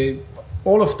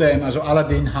 All of them, as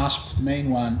Aladdin, HASP, the main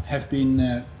one, have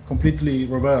been completely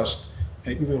reversed.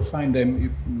 You will find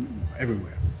them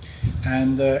everywhere.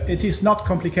 And it is not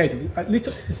complicated.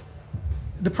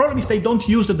 The problem is they don't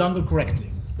use the dongle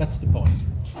correctly. That's the point.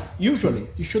 Usually,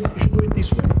 you should do it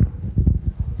this way.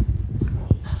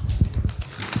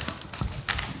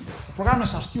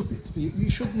 Programmers are stupid. You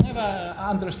should never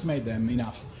underestimate them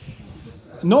enough.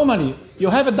 Normally, you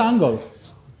have a dongle.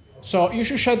 So you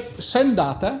should send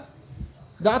data.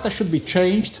 Data should be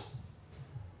changed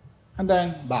and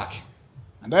then back.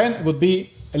 And then it would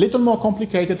be a little more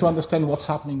complicated to understand what's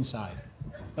happening inside.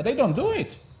 But they don't do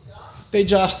it. They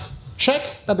just check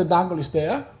that the dongle is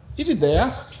there. Is it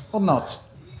there or not?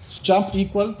 Jump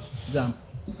equal jump.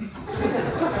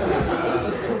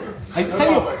 I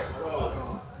tell you,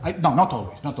 no, not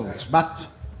always, but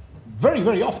very,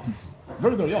 very often,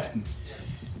 very, very often.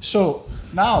 So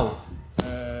now,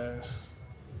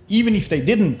 even if they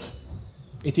didn't,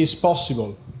 it is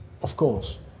possible, of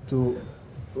course,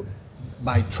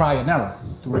 by try and error,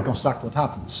 to reconstruct what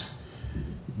happens.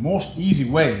 Most easy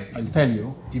way, I'll tell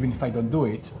you, even if I don't do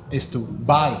it, is to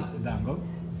buy the dongle,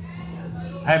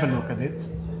 have a look at it,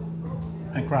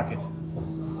 and crack it.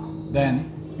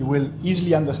 Then you will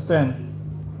easily understand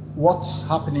what's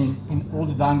happening in all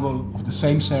the dongle of the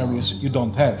same series you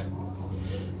don't have.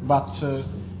 But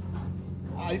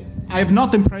I have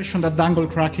not the impression that dongle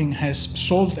cracking has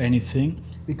solved anything,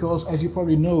 because, as you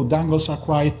probably know, dongles are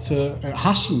quite a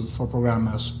hassle for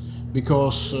programmers,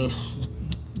 because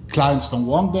clients don't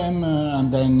want them,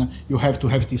 and then you have to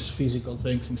have these physical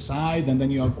things inside, and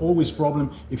then you have always problem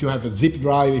if you have a zip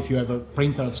drive, if you have a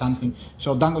printer or something.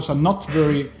 So dongles are not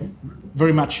very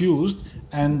much used,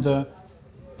 and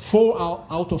 4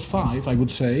 out of 5, I would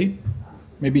say,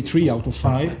 maybe 3 out of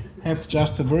 5, have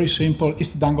just a very simple,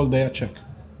 is the dongle there, check.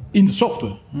 In the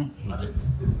software.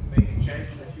 This is making change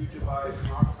in the future by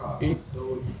smart cards.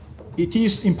 So it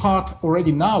is in part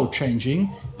already now changing,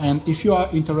 and if you are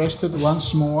interested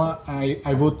once more,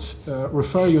 I would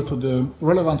refer you to the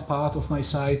relevant part of my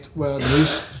site where there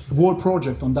is a whole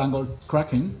project on dangle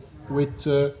cracking with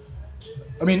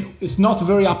I mean, it's not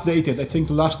very updated. I think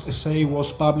the last essay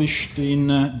was published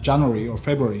in January or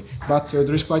February, but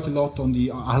there is quite a lot on the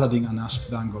Aladdin and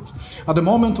ASP dangles. At the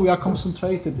moment, we are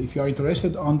concentrated, if you are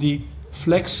interested, on the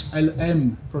Flex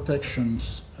LM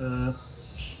protections,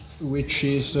 which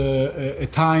is a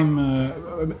time.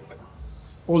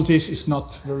 All this is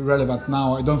not very relevant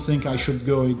now. I don't think I should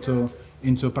go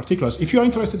into particulars. If you are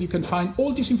interested, you can find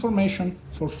all this information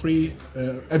for free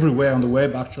everywhere on the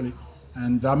web, actually.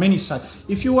 And there are many sites.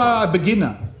 If you are a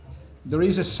beginner, there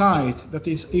is a site that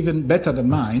is even better than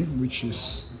mine, which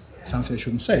is something I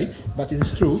shouldn't say, but it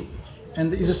is true.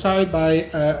 And it is a site by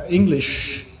an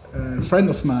English friend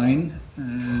of mine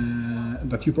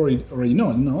that you probably already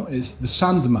know, is the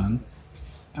Sandman.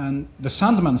 And the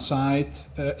Sandman site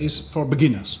is for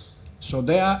beginners. So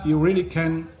there you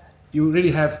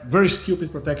really have very stupid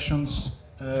protections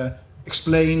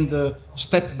explained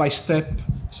step by step,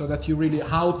 so that you really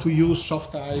how to use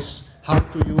soft ice, how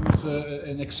to use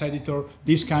an X editor,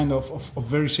 these kind of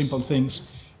very simple things,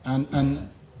 and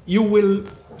you will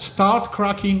start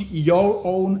cracking your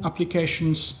own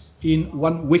applications in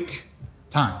 1 week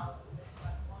time.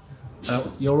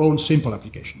 Your own simple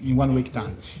application in 1 week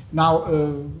time. Now,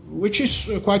 which is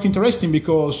quite interesting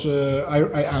because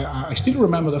I still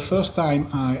remember the first time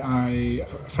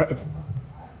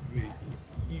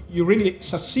you really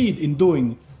succeed in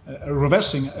doing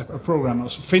reversing a program or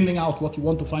finding out what you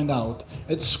want to find out.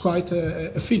 It's quite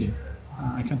a feeling,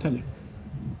 I can tell you.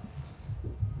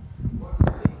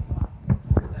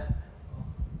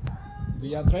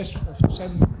 The address of the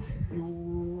send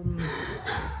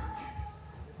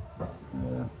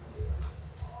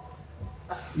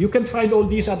you can find all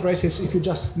these addresses if you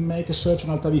just make a search on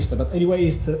Alta Vista. But anyway,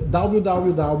 it's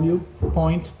www.proweb,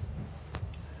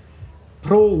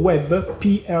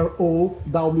 P-R-O-W-E-B,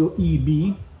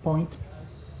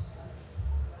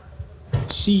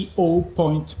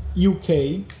 .co.uk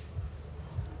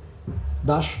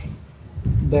dash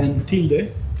then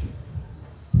tilde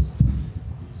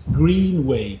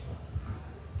Greenway.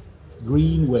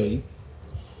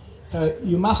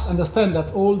 You must understand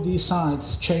that all these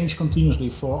sites change continuously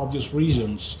for obvious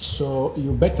reasons, so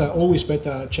you always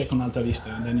better check on Alta Vista,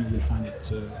 and then you will find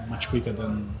it much quicker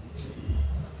than.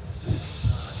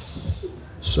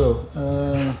 So,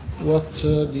 what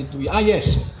did we?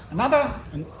 Yes, another,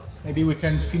 and maybe we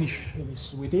can finish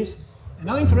with this.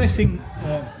 Another interesting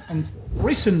and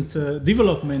recent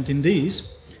development in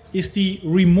this is the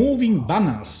removing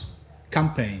banners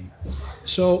campaign.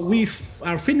 So we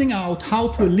are finding out how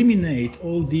to eliminate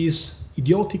all these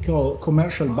idiotical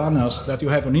commercial banners that you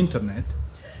have on internet,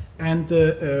 and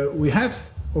we have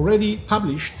already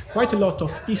published quite a lot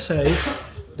of essays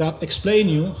that explain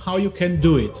you how you can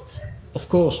do it. Of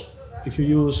course, if you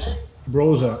use a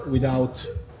browser without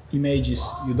images,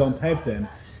 you don't have them.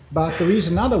 But there is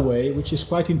another way, which is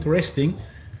quite interesting,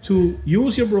 to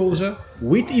use your browser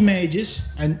with images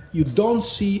and you don't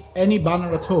see any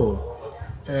banner at all.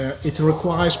 It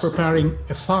requires preparing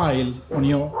a file on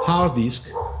your hard disk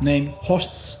named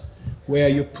hosts, where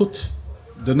you put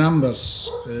the numbers,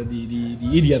 the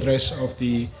ID address of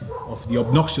the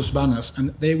obnoxious banners,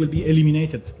 and they will be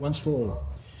eliminated once for all.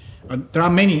 And there are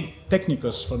many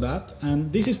techniques for that,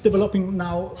 and this is developing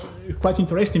now quite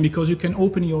interesting because you can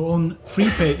open your own free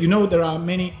page. You know, there are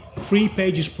many free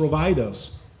pages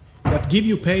providers that give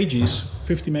you pages,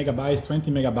 50 megabytes, 20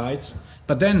 megabytes,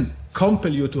 but then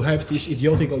compel you to have these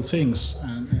idiotical things.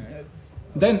 And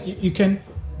then you can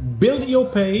build your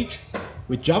page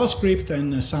with JavaScript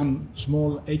and some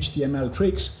small HTML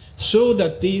tricks so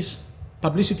that this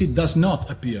publicity does not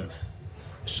appear.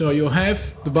 So you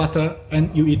have the butter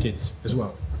and you eat it as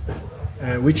well,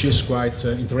 which is quite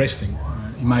interesting,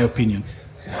 in my opinion.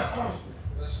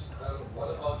 What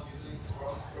about using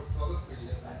strong cryptography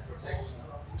and protections?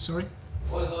 Sorry?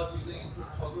 What about using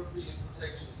cryptography and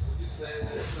protections? Would you say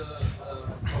there's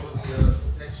probably a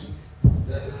protection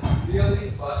that is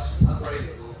clearly but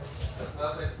unbreakable, a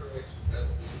perfect protection?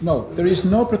 No, there is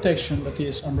no protection that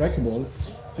is unbreakable.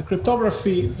 The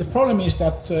cryptography, the problem is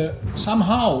that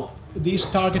somehow this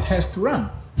target has to run.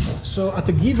 So at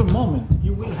a given moment,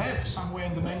 you will have somewhere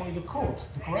in the memory the code,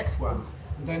 the correct one,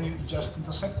 and then you just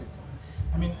intercept it.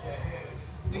 I mean,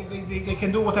 they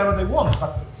can do whatever they want,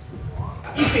 but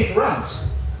if it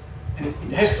runs, and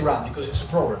it has to run because it's a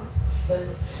program,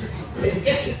 then they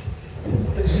get it.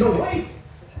 There's no way.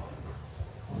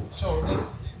 So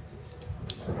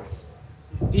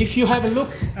if you have a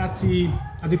look at the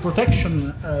at the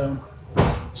protection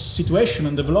situation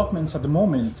and developments at the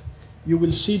moment, you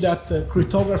will see that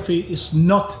cryptography is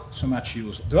not so much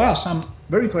used. There are some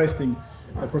very interesting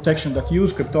protection that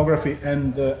use cryptography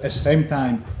and at the same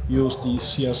time use the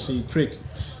CRC trick.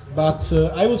 But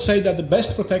I would say that the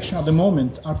best protection at the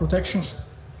moment are protections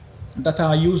that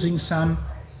are using some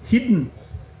hidden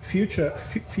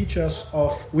features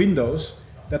of Windows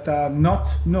that are not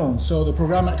known. So the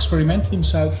programmer experimented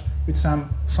himself with some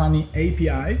funny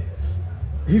API.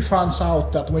 He finds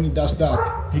out that when he does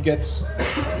that, he gets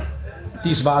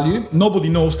this value. Nobody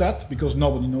knows that because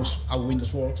nobody knows how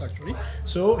Windows works actually.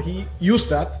 So he used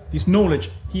that, this knowledge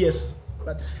he has,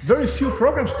 but very few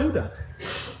programs do that.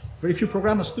 Very few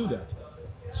programmers do that.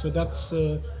 So that's,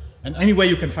 and anyway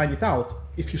you can find it out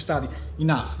if you study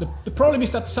enough. The problem is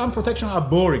that some protections are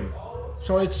boring.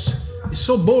 So it's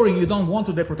so boring you don't want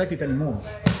to deprotect it anymore.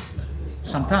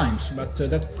 Sometimes, but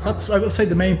that's, I will say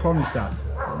the main problem is that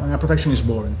protection is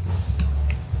boring.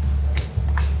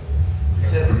 It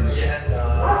says you had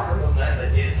a couple of nice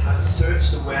ideas how to search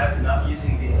the web, not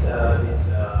using these search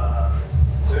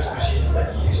machines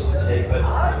that you usually take, but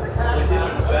with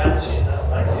different strategies. I'd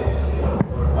like to hear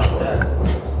about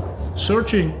that.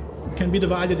 Searching can be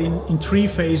divided in three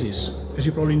phases, as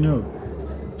you probably know.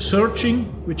 Searching,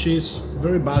 which is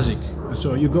very basic.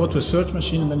 So you go to a search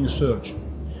machine and then you search.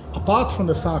 Apart from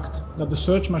the fact that the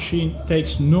search machine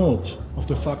takes note of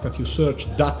the fact that you search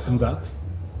that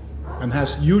and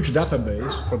has huge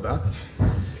database for that,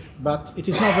 but it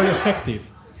is not very effective.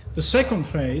 The second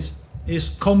phase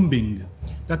is combing.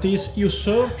 That is, you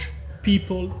search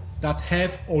people that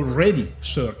have already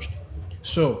searched.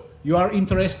 So you are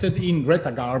interested in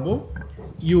Greta Garbo,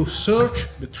 you search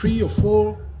the 3 or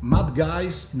 4 mad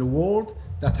guys in the world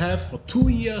that have for 2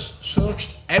 years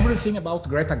searched everything about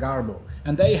Greta Garbo.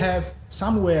 And they have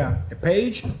somewhere a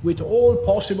page with all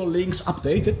possible links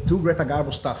updated to Greta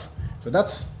Garbo stuff. So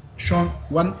that's shown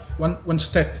one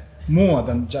step more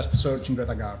than just searching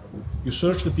Greta Garbo. You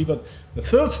search the people. The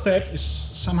third step is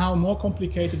somehow more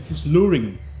complicated. It is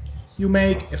luring. You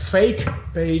make a fake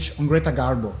page on Greta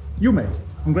Garbo. You make it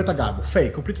on Greta Garbo,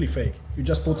 fake, completely fake. You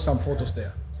just put some photos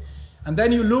there. And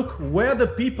then you look where the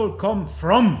people come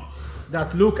from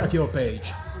that look at your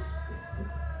page.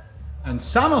 And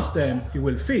some of them, you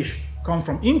will fish, come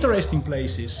from interesting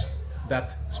places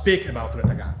that speak about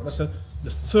Greta Garbo. That's the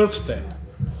third step.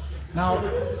 Now,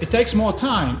 it takes more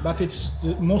time, but it's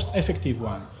the most effective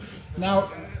one.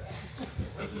 Now,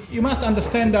 you must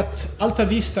understand that Alta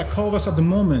Vista covers at the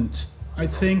moment, I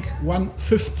think,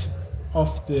 1/5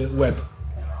 of the web.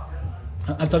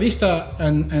 Alta Vista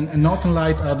and Northern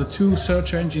Light are the two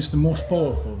search engines, the most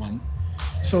powerful one.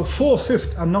 So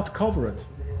 4/5 are not covered.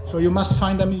 So you must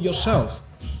find them yourself.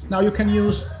 Now you can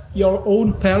use your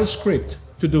own Perl script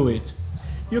to do it.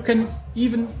 You can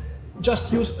even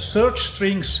just use search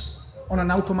strings on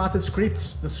an automated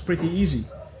script. That's pretty easy.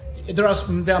 There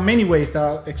are many ways that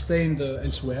are explained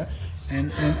elsewhere,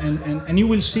 and you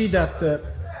will see that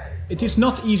it is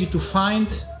not easy to find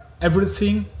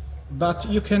everything, but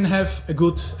you can have a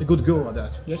good go at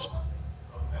that. Yes.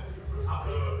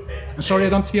 I'm sorry, I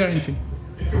don't hear anything.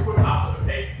 If you put up a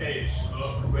fake page,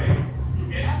 where you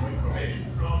get information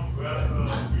from where you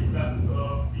have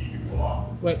been before.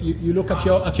 Well, you look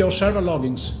at your server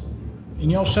loggings. In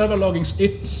your server loggings,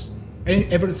 it's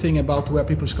everything about where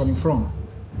people is coming from.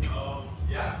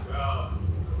 Yes, but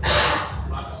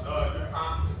you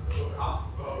can't look up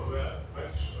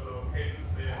which pages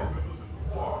they have visited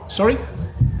before. Sorry?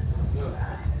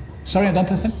 Sorry, I don't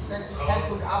understand. You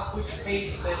can't look up which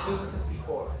pages they visited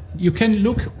before. You can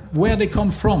look where they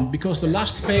come from, because the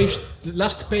last page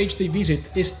they visit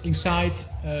is inside.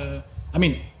 I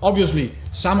mean, obviously,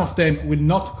 some of them will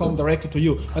not come directly to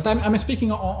you, but I'm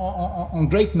speaking on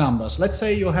great numbers. Let's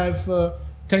say you have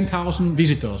 10,000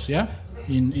 visitors, yeah,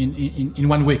 in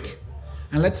 1 week,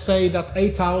 and let's say that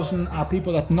 8,000 are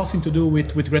people that have nothing to do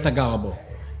with Greta Garbo,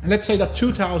 and let's say that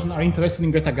 2,000 are interested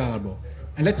in Greta Garbo,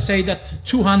 and let's say that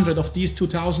 200 of these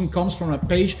 2,000 comes from a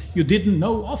page you didn't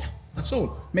know of. That's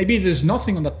all. Maybe there's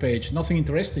nothing on that page, nothing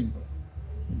interesting.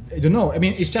 I don't know. I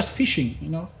mean, it's just phishing, you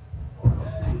know.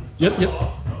 Yep. Web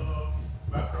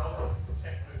browsers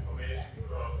protect the information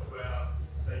where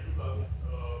the users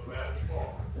were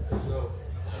before.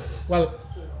 Well,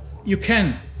 you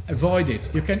can avoid it.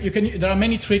 You can. There are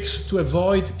many tricks to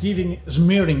avoid giving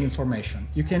smearing information.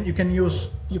 You can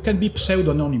be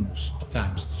pseudonymous at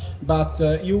times, but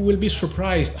you will be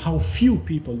surprised how few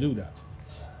people do that.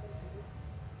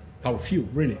 How few,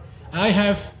 really. I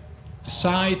have a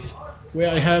site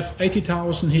where I have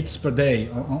 80,000 hits per day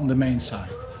on the main site.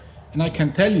 And I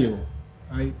can tell you,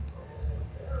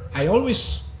 I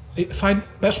always I find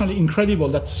personally incredible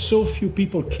that so few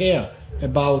people care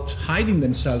about hiding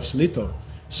themselves little.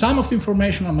 Some of the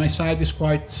information on my site is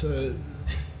quite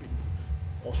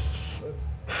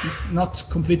not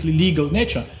completely legal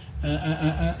nature.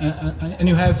 And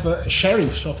you have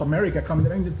sheriffs of America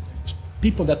coming, I mean,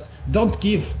 people that don't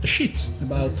give a shit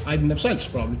about hiding themselves,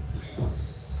 probably.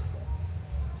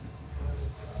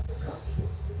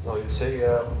 No, you say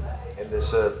in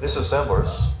this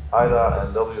disassemblers, IDA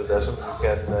and WDESM, you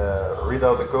can read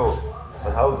out the code,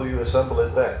 but how do you assemble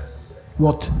it back?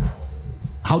 What?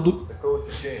 How do? The code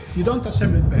you change. You don't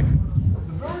assemble it back.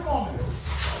 The very moment.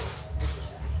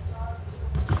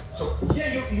 So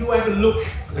here you have a look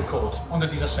at the code on the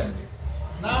disassembly.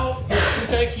 Now you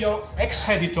take your hex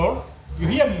editor. You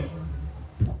hear me?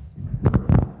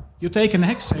 You take an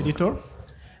hex editor,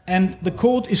 and the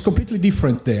code is completely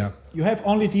different there. You have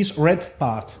only this red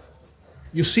part.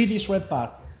 You see this red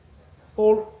part,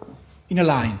 all in a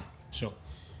line. So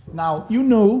now you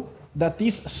know that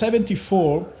this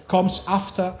 74 comes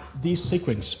after this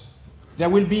sequence. There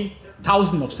will be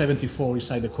thousands of 74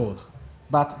 inside the code,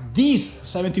 but this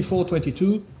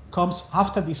 7422 comes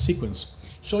after this sequence.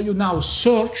 So you now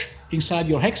search inside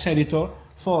your hex editor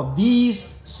for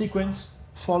this sequence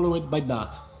followed by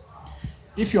that.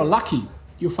 If you're lucky,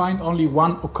 you find only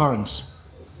one occurrence.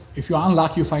 If you're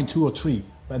unlucky, you find 2 or 3,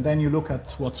 but then you look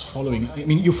at what's following. I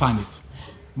mean, you find it.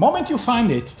 Moment you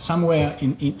find it somewhere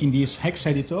in this hex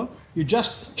editor, you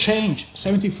just change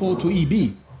 74 to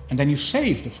EB, and then you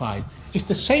save the file. It's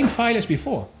the same file as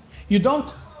before. You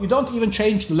don't even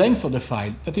change the length of the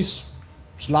file. That is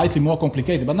slightly more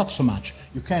complicated, but not so much.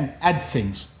 You can add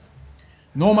things.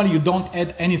 Normally, you don't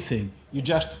add anything. You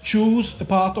just choose a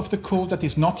part of the code that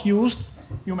is not used.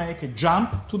 You make a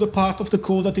jump to the part of the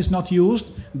code that is not used.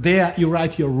 There you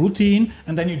write your routine,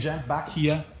 and then you jump back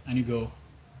here and you go.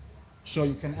 So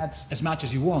you can add as much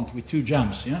as you want with 2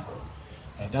 jumps. Yeah,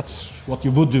 that's what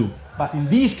you would do. But in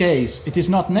this case, it is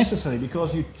not necessary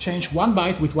because you change 1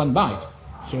 byte with 1 byte.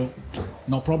 So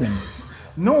no problem.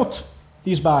 Note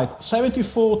this byte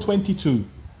 7422.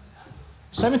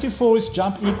 74 is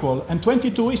jump equal, and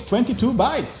 22 is 22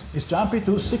 bytes. It's jumping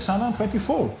to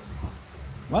 624.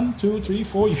 1, 2, 3,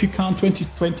 4. If you count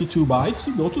 22 bytes,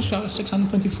 you go to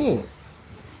 624.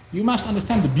 You must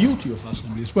understand the beauty of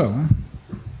assembly as well. Huh?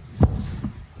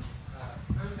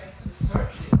 Going back to the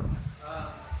searching,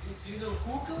 do you know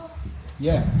Google?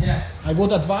 Yeah. Yeah. I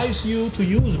would advise you to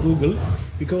use Google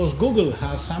because Google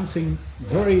has something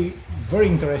very, very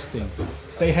interesting.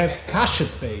 They have cached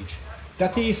page.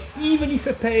 That is, even if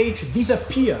a page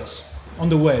disappears on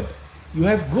the web, you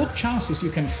have good chances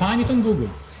you can find it on Google.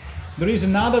 There is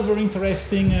another very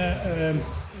interesting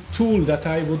tool that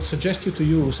I would suggest you to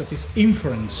use, that is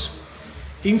inference.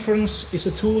 Inference is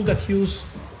a tool that uses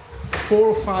 4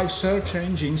 or 5 search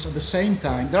engines at the same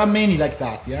time. There are many like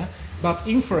that, yeah? But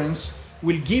inference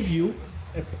will give you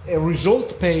a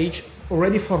result page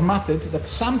already formatted that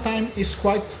sometimes is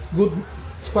quite good,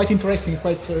 it's quite interesting,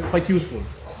 quite useful.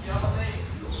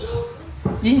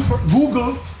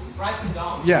 Google. Write them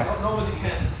down. Yeah. Nobody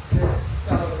can.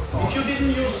 If you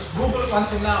didn't use Google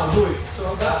until now, do it.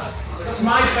 So that's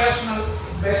my personal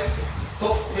best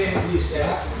top 10 list.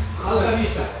 Yeah? Alta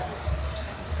Vista.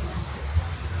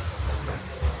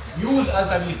 Use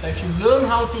Alta Vista. If you learn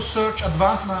how to search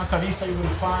advanced on Alta Vista, you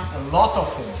will find a lot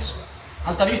of things.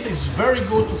 Alta Vista is very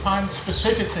good to find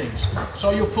specific things.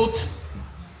 So you put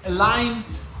a line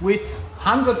with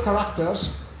 100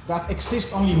 characters that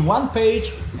exist only in 1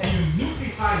 page, and you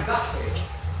immediately find that page.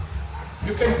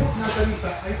 You can put in Alta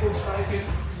Vista iPhone striking.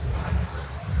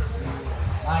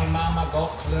 My mama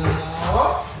got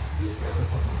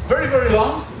very, very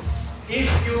long. If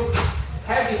you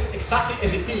have it exactly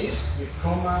as it is, with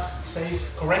commas, space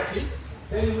correctly,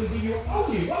 then it will give you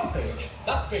only 1 page,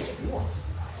 that page that you want.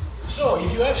 So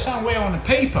if you have somewhere on a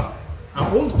paper,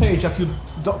 an old page that you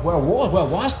don't, where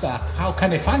was that? How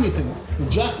can I find it? And you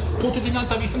just put it in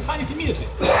Alta Vista and find it immediately.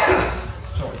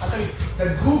 So Alta Vista,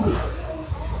 then Google.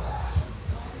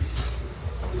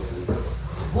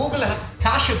 Google had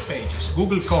cached pages,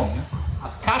 Google.com, yeah?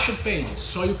 Had cached pages,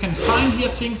 so you can find here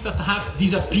things that have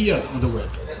disappeared on the web.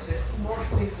 There's 2 more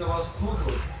things about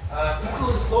Google.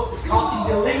 Google is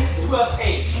counting the links to a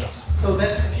page. So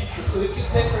that's the feature. So if you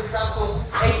say, for example,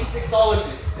 80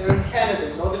 technologies, they're in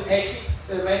Canada, not in 80,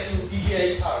 they're making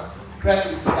VGA cards,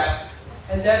 graphics adapters.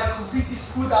 And they have a completely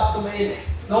screwed up domain name.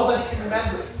 Nobody can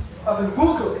remember it. But in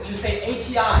Google, if you say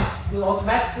ATI, you'll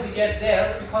automatically get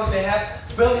there because they have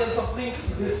billions of links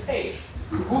to this page.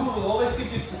 So Google will always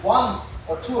give you 1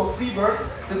 or 2 or 3 words,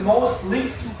 the most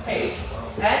linked to page.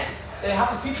 And they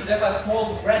have a feature that has a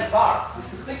small red bar.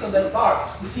 If you click on that bar,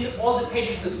 you see all the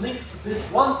pages that link to this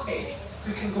one page. So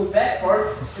you can go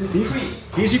backwards in the tree.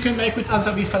 This you can make with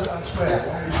Alta Vista as well.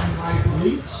 You can write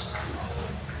links,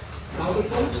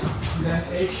 PowerPoint, and then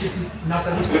H you can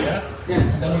Alta Vista, yeah? Yeah.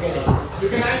 And then you get it. You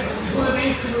can do the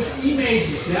link with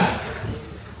images, yeah?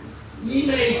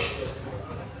 Image,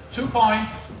 2 point,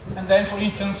 and then for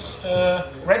instance,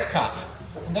 red cat.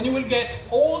 And then you will get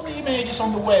all the images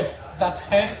on the web that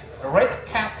have a red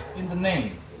cat in the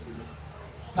name.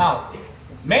 Now,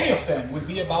 many of them will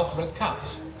be about red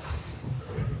cats.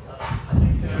 I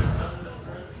think there are another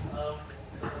difference.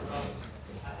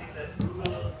 I think that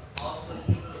Google also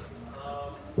uses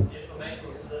information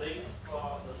with the links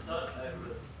for the search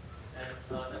algorithm. And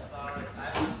as far as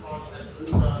I'm informed, that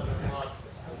is not.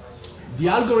 The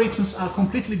algorithms are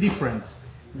completely different,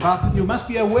 but you must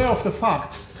be aware of the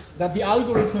fact that the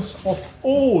algorithms of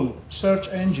all search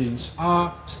engines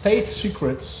are state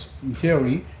secrets in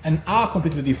theory and are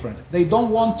completely different. They don't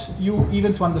want you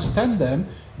even to understand them,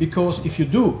 because if you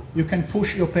do, you can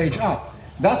push your page up.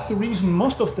 That's the reason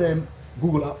most of them,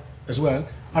 Google as well,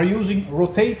 are using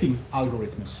rotating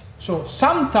algorithms. So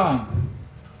sometimes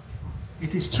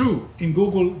it is true in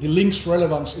Google the links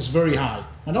relevance is very high,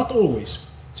 but not always.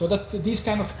 So that these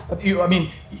kind of,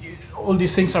 all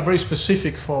these things are very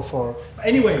specific for.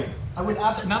 Anyway, I will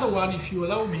add another one if you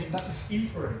allow me. That is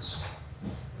inference.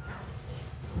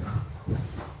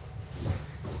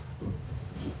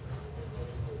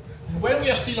 And when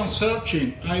we are still on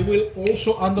searching, I will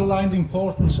also underline the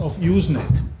importance of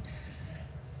Usenet.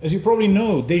 As you probably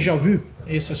know, Déjà Vu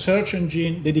is a search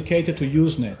engine dedicated to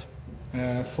Usenet.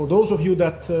 For those of you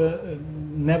that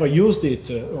never used it,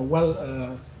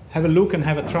 have a look and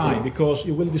have a try, because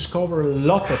you will discover a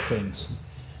lot of things.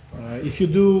 If you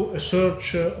do a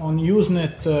search on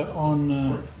Usenet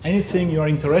on anything you are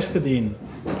interested in,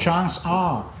 chances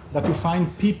are that you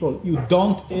find people you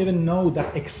don't even know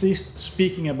that exist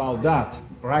speaking about that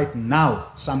right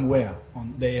now somewhere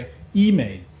on their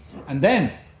email. And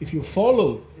then if you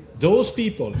follow those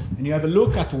people and you have a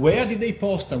look at where did they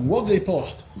post and what they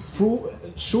post, through,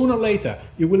 sooner or later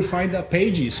you will find their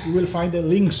pages, you will find their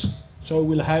links. So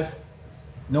we'll have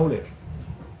knowledge.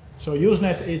 So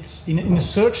Usenet, it's in a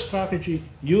search strategy,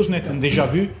 Usenet and Déjà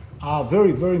Vu are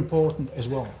very, very important as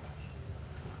well.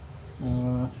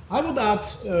 I would add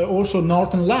also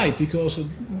Northern Light, because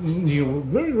in the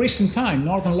very recent time,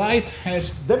 Northern Light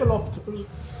has developed,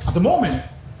 at the moment,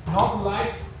 Northern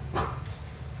Light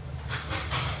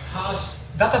has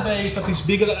database that is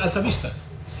bigger than Alta Vista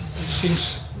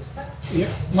since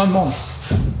 1 month.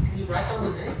 Can you write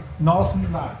down the name?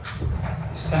 Northern Light.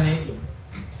 It's Canadian.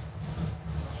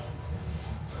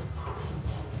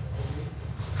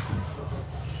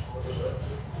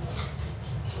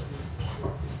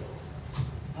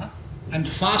 And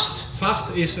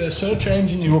Fast is a search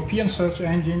engine, European search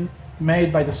engine,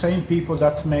 made by the same people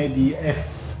that made the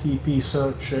FTP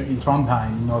search in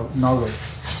Trondheim, Norway.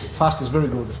 Fast is very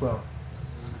good as well.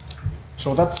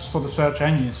 So that's for the search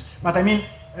engines. But I mean,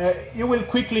 you will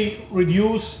quickly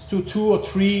reduce to 2 or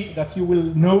 3 that you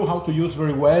will know how to use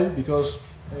very well, because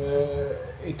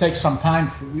it takes some time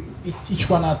for each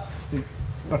one at the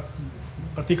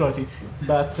particularity.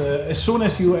 But as soon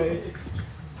as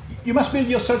you must build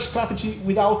your search strategy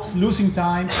without losing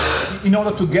time, in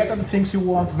order to get at the things you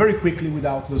want very quickly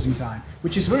without losing time,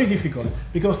 which is very difficult,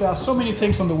 because there are so many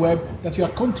things on the web that you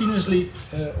are continuously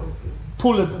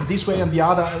pulled this way and the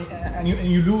other, and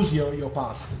you lose your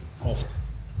path often.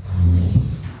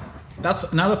 That's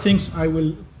another thing I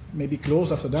will maybe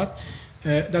close after that.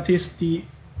 That is the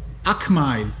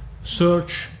ACMILE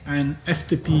search and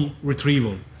FTP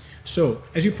retrieval. So,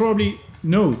 as you probably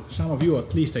know, some of you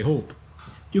at least, I hope,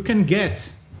 you can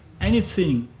get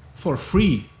anything for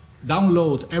free,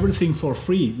 download everything for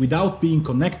free without being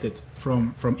connected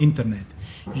from internet.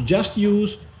 You just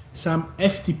use some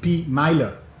FTP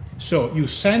mailer. So you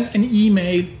send an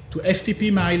email to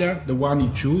FTP mailer, the one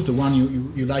you choose, the one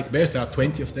you like best, there are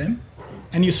 20 of them,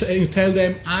 and you tell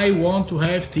them, I want to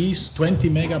have this 20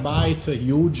 megabyte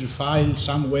huge file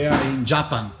somewhere in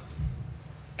Japan.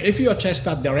 If you attach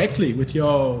that directly with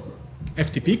your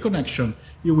FTP connection,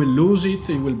 you will lose it,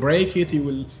 you will break it,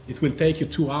 it will take you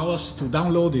 2 hours to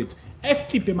download it.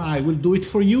 FTP will do it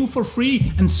for you for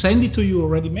free and send it to you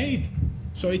already made.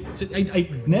 So I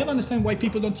never understand why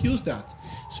people don't use that.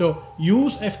 So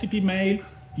use FTP mail,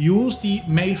 use the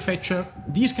mail fetcher,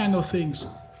 these kind of things.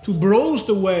 To browse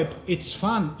the web, it's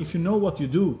fun if you know what you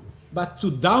do. But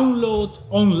to download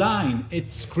online,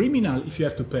 it's criminal if you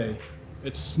have to pay.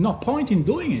 It's no point in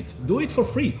doing it. Do it for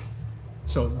free.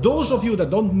 So those of you that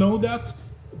don't know that,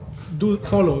 do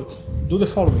the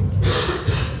following.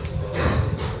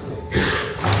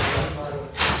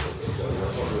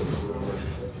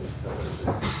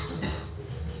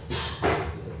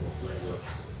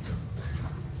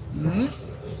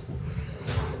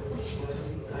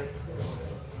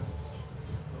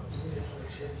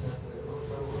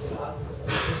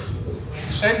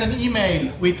 Send an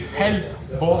email with help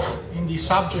both in the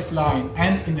subject line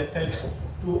and in the text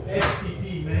to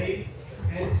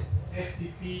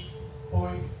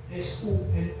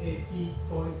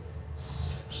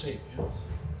ftpmail@ftp.sunat.se.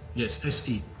 Yes,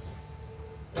 SE.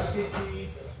 That is the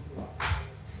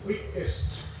quickest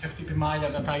FTP mailer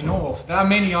that I know of. There are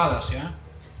many others, yeah?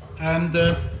 And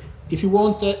if you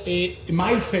want a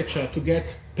mail fetcher to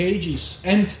get pages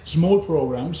and small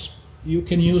programs, you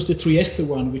can use the Trieste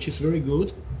one, which is very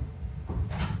good.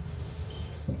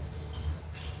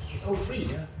 It's all free,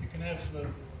 yeah? You can have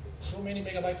so many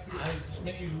megabytes, as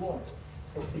many as you want,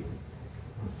 for free.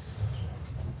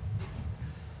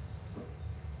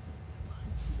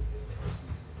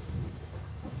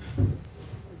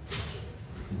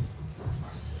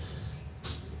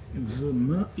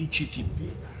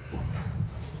 HTTP.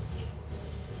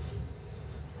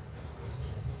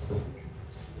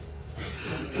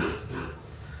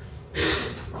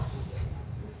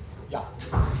 Yeah.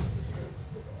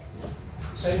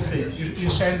 Same thing. You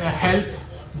send a help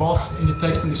both in the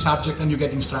text and the subject, and you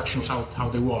get instructions how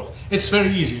they work. It's very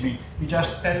easy. I mean, you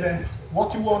just tell them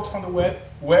what you want from the web,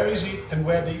 where is it, and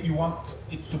where you want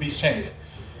it to be sent.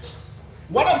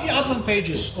 One of the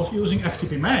advantages of using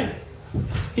FTP mail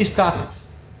is that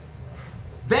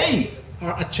they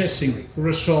are accessing the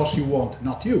resource you want,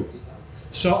 not you.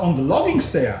 So on the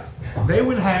loggings there, they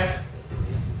will have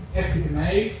FTP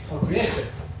mail for Trieste.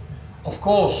 Of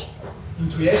course, in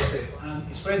Trieste and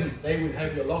in Sweden, they will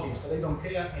have your logins, but they don't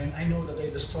care, and I know that they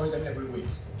destroy them every week.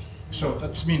 So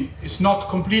that's it's not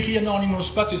completely anonymous,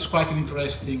 but it's quite an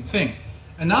interesting thing.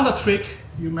 Another trick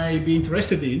you may be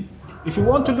interested in, if you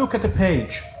want to look at a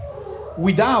page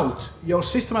without your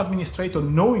system administrator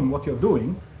knowing what you're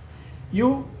doing,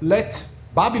 you let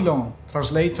Babylon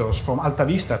translators from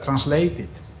AltaVista translate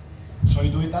it. So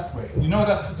you do it that way. You know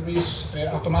that there is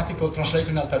automatic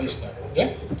translator in AltaVista,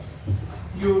 yeah?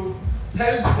 You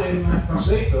tell the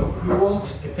translator you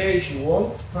want a page you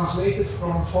want translated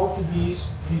from Portuguese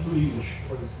into English,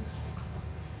 for instance.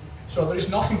 So there is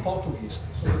nothing Portuguese,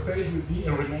 so the page will be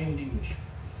and remain in English.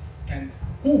 And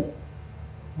who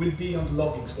will be on the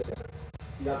loggings there?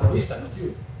 The AltaVista, not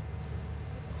you.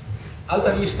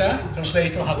 AltaVista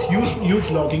translator has huge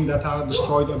logging that are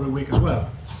destroyed every week as well.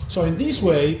 So in this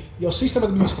way, your system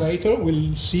administrator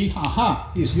will see,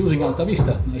 aha, he's using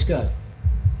AltaVista, nice guy.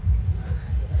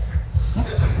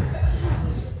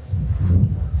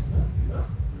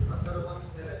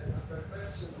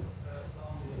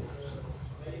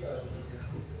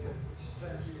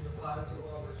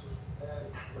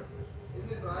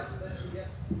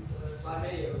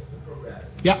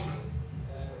 Yeah.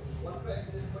 One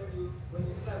fact is when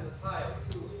you send a file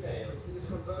through email, it is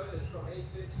converted from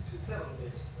 8-bit to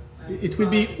 7-bit. It will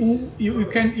be you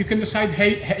can decide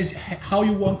how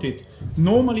you want it.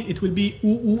 Normally it will be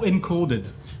UU encoded,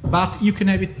 but you can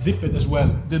have it zipped as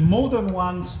well. The modern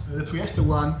ones, the Trieste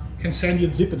one, can send you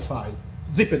a zipped file,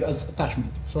 zipped as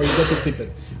attachment, so you get it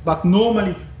zipped. But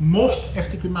normally most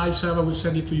FTP mail server will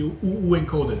send it to you UU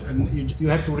encoded, and you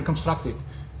have to reconstruct it.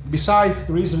 Besides,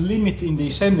 there is a limit in the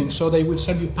sending, so they will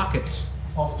send you packets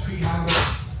of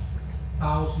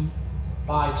 300,000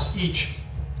 bytes each.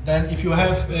 Then if you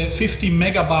have a 50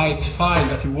 megabyte file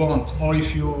that you want, or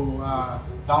if you are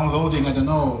downloading, I don't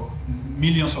know,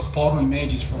 millions of porno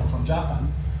images from Japan,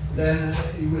 then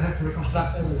you will have to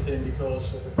reconstruct everything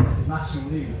because that's the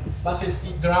maximum limit. But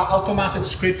there are automated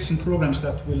scripts and programs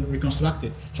that will reconstruct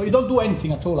it. So you don't do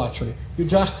anything at all, actually. You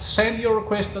just send your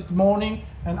request at the morning,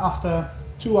 and after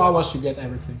 2 hours you get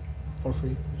everything for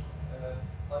free.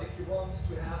 But if you want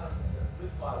to have a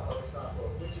zip file, for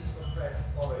example, which is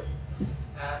compressed already, and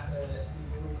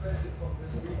you request it from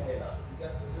this emailer, you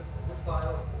get the zip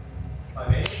file by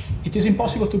mail? It is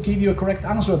impossible to give you a correct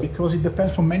answer because it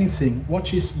depends on many things.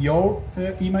 What is your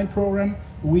email program,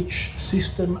 which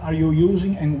system are you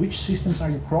using, and which systems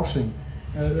are you crossing?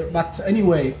 But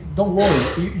anyway, don't worry,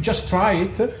 you just try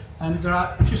it. And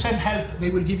if you send help,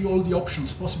 they will give you all the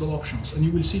options, possible options, and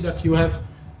you will see that you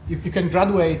can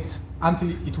graduate until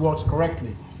it works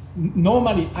correctly.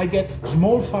 Normally, I get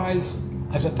small files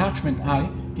as attachment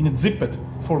in a zipped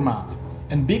format,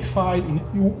 and big file in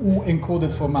UU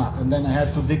encoded format, and then I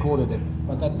have to decode them.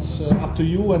 But that's up to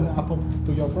you and up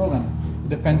to your program. It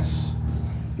depends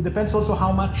also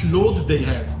how much load they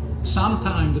have.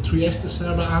 Sometimes the Trieste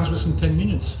server answers in 10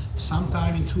 minutes,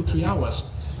 sometimes in 2-3 hours.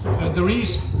 There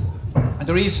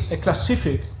is a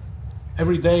classific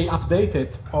every day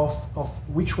updated of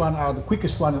which one are the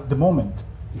quickest one at the moment.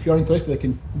 If you're interested, I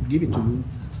can give it to you.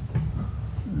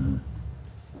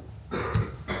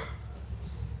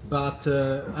 But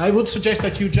I would suggest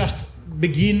that you just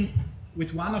begin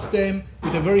with one of them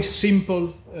with a very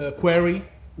simple query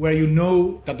where you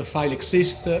know that the file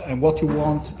exists and what you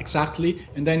want exactly,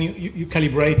 and then you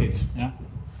calibrate it. Yeah,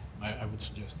 I would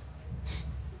suggest.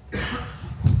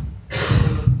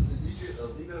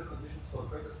 Legal conditions for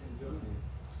practice in Germany?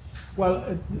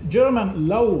 Well, German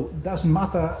law doesn't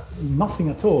matter nothing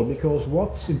at all, because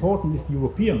what's important is the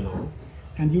European law,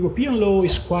 and European law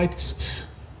is quite,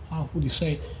 how would you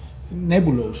say,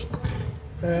 nebulous.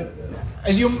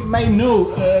 As you may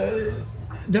know,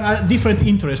 there are different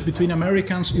interests between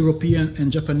Americans, European,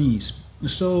 and Japanese.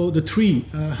 So the three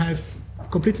have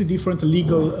completely different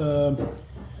legal.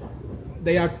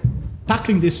 They are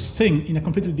tackling this thing in a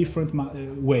completely different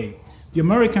way. The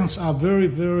Americans are very,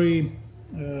 very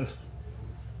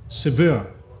severe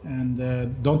and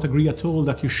don't agree at all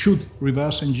that you should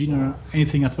reverse engineer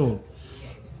anything at all.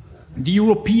 The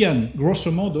European,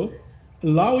 grosso modo,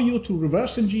 allow you to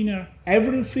reverse engineer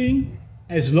everything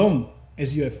as long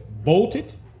as you have bought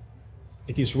it,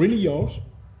 it is really yours,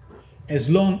 as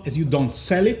long as you don't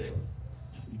sell it,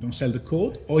 you don't sell the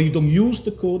code, or you don't use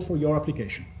the code for your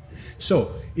application.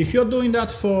 So, if you're doing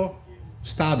that for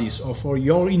studies or for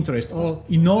your interest, or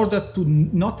in order to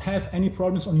not have any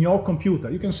problems on your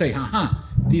computer, you can say, haha,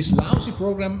 this lousy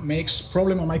program makes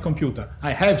problem on my computer.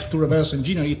 I have to reverse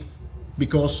engineer it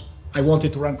because I want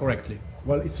it to run correctly.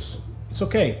 Well, it's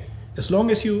okay, as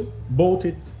long as you bought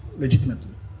it legitimately.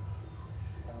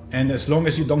 And as long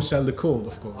as you don't sell the code,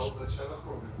 of course.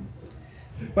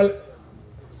 Well,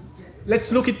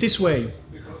 let's look at it this way.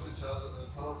 Because it tells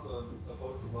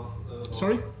about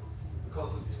Sorry?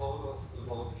 Because it told us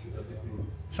about QFTP.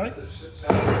 Sorry? It's a shared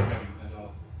program,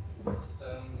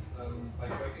 and by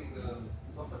cracking the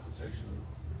software protection.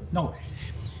 No.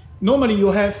 Normally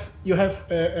you have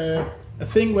a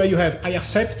thing where you have I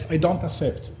accept, I don't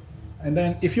accept. And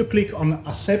then if you click on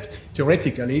accept,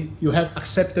 theoretically, you have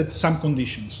accepted some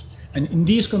conditions. And in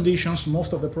these conditions,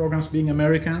 most of the programs being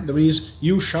American, there is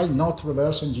you shall not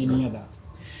reverse engineer that.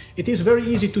 It is very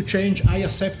easy to change I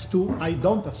accept to I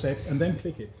don't accept and then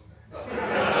click it.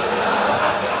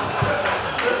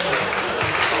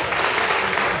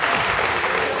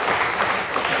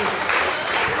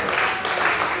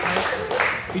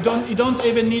 You don't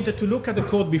even need to look at the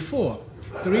code before.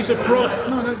 There is a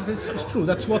no, this is true.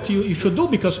 That's what you should do,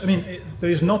 because I mean there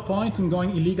is no point in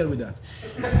going illegal with that.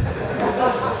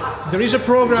 There is a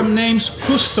program named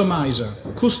Customizer.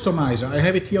 Customizer. I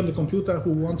have it here on the computer.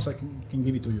 Who wants, I can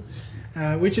give it to you.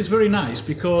 Which is very nice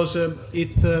because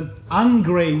it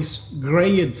ungrays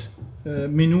grayed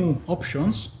menu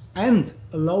options and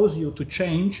allows you to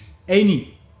change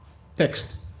any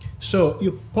text. So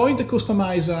you point the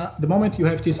customizer, the moment you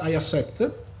have this I accept,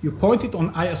 you point it on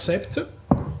I accept,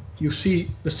 you see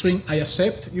the string I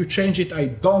accept, you change it I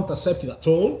don't accept it at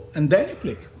all, and then you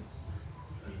click.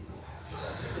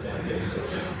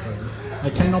 I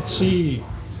cannot see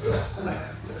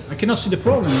the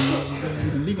problem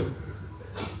in legal.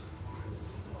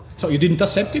 So you didn't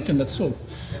accept it, and that's all.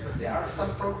 There are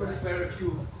some programs where if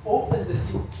you open the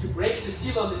seal, if you break the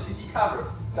seal on the CD cover,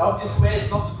 the obvious way is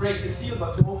not to break the seal,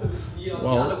 but to open the CD on the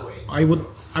other way.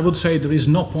 I would say there is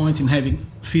no point in having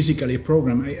physically a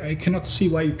program. I cannot see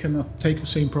why you cannot take the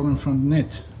same program from the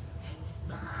net.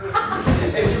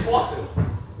 If you bought it.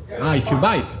 If you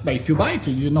buy it. But if you buy it,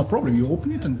 no problem. You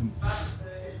open it and... In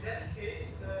that case,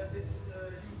 it's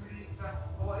usually just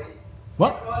void.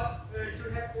 What? Because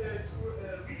you have to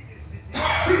read this CD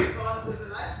because there's a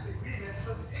license agreement,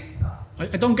 so it's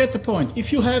inside. I don't get the point.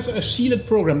 If you have a sealed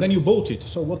program, then you bought it.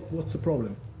 So what's the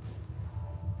problem?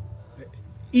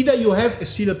 Either you have a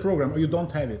sealed program or you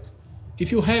don't have it.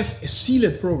 If you have a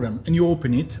sealed program and you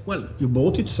open it, well, you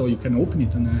bought it, so you can open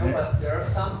it. And, No, but there are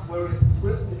some where it's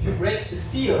written, if you break the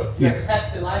seal, you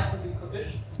accept the licensing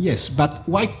conditions. Yes, but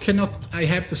why cannot I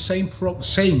have the same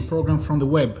program from the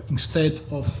web instead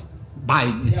of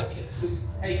buying it? Yeah, okay, so you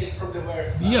take it from the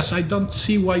website. Yes, I don't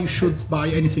see why you should buy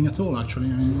anything at all, actually.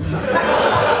 No,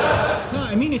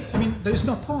 I mean, there is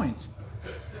no point.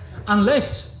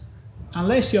 Unless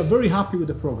you are very happy with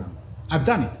the program. I've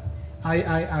done it.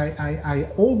 I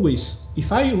always,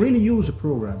 if I really use a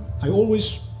program, I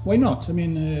always, why not? I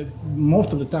mean,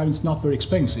 most of the time it's not very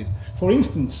expensive. For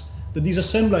instance, the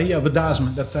disassembler here, the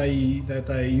DASM that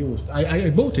I used, I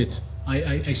bought it.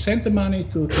 I sent the money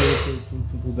to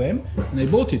them and I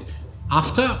bought it.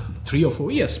 after 3 or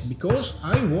 4 years, because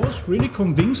I was really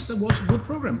convinced that was a good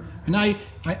program. And I'm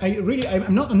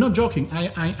not joking.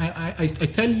 I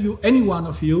tell you, any one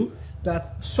of you,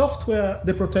 that software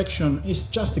the protection is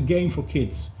just a game for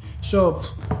kids. So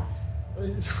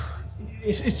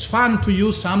it's fun to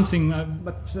use something,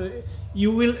 but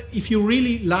you will, if you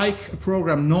really like a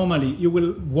program normally, you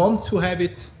will want to have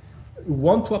it, you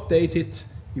want to update it,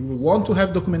 you will want to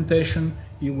have documentation,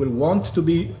 you will want to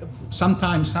be,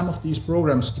 sometimes some of these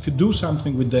programs, if you do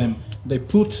something with them, they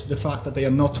put the fact that they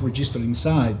are not registered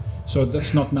inside, so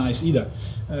that's not nice either.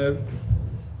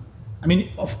 I mean,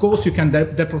 of course you can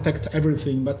deprotect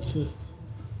everything, but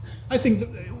I think that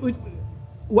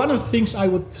one of the things I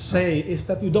would say is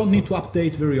that you don't need to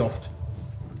update very often.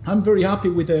 I'm very happy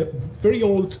with a very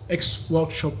old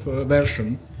X-Workshop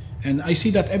version, and I see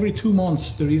that every 2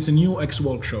 months there is a new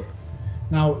X-Workshop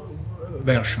now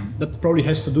version. That probably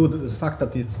has to do with the fact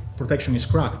that its protection is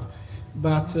cracked.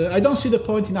 But I don't see the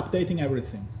point in updating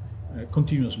everything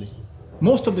continuously.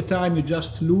 Most of the time you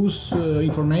just lose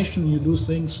information, you lose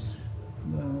things.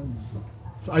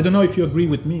 So I don't know if you agree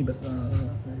with me, but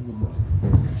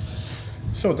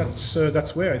so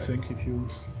that's where I think if you,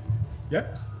 yeah.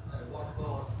 What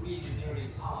about re-engineering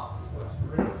parts,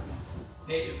 for instance,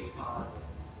 database parts,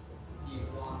 you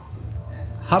want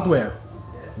Hardware.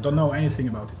 Yes. Don't know anything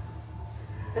about it.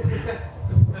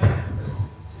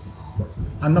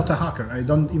 I'm not a hacker. I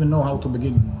don't even know how to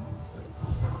begin.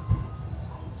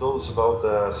 You told us about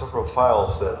several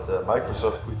files that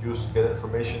Microsoft could use to get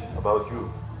information about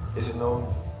you. Is it known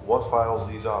what files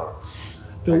these are?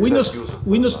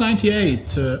 Windows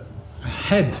 98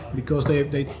 had, because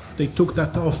they took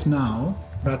that off now,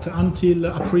 but until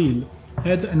April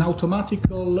had an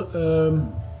automatical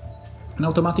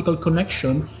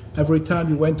connection every time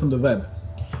you went on the web.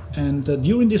 And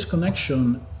during this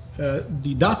connection,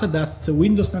 the data that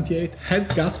Windows 98 had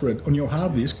gathered on your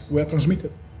hard disk were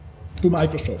transmitted to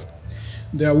Microsoft.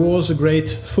 There was a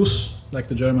great fuss, like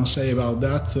the Germans say, about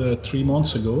that 3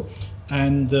 months ago.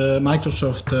 And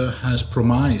Microsoft has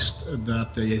promised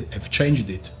that they have changed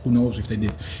it. Who knows if they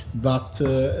did. But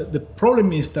the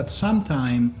problem is that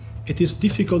sometimes it is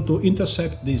difficult to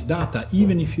intercept this data,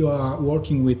 even if you are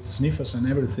working with sniffers and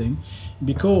everything,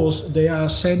 because they are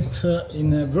sent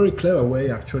in a very clever way,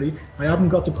 actually. I haven't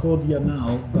got the code here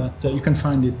now, but you can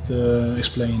find it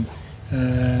explained.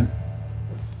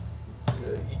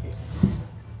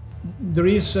 There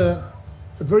is a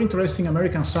very interesting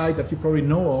American site that you probably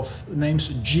know of, named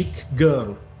Geek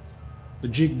Girl, the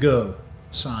Geek Girl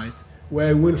site,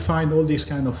 where you will find all these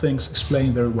kind of things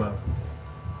explained very well.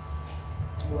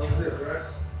 What's the address?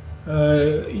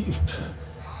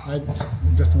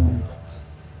 Just a moment.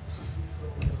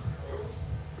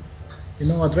 You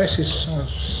know, addresses are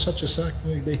such a sack,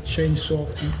 they change so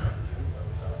often.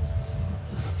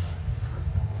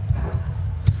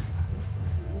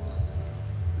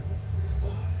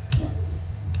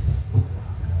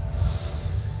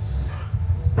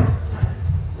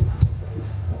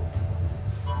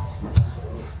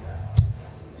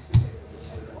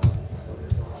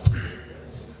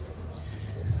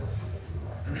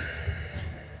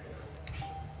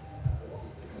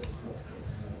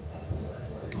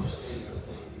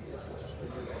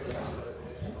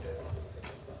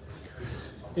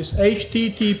 Is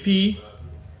http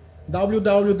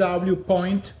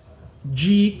www.geek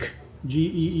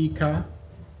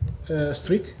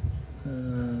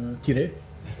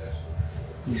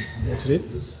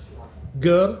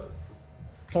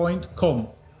girl.com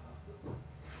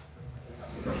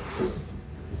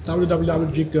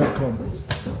www.geekgirl.com.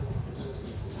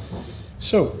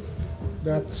 So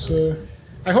that's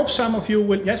I hope some of you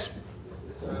will, yes.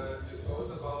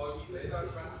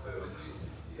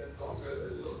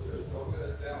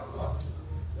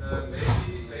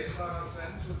 Maybe data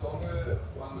sent to dongle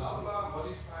one number,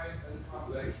 modified and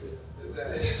published. Is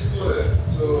there any tool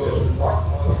to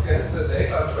log or scan the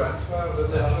data transfer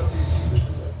with another PC?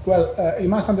 Well, you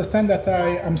must understand that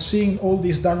I am seeing all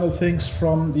these dongle things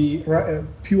from the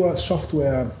pure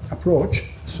software approach,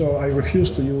 so I refuse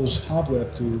to use hardware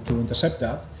to intercept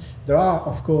that. There are,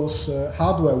 of course,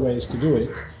 hardware ways to do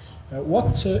it.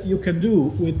 What you can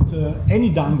do with any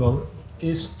dongle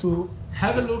is to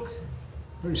have a look.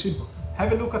 Very simple.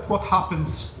 Have a look at what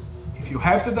happens if you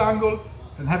have the dongle,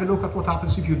 and have a look at what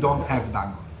happens if you don't have the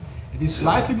dongle. It is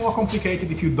slightly more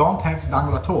complicated if you don't have the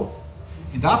dongle at all.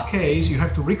 In that case, you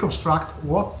have to reconstruct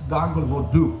what the dongle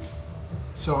would do.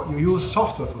 So you use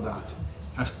software for that.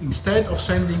 Instead of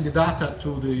sending the data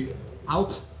to the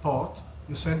out port,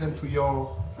 you send them to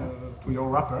your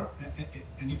wrapper,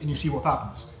 and you see what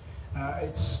happens.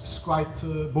 It's quite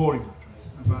boring, actually.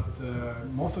 but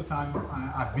most of the time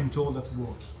I've been told that it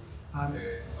works.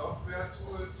 A software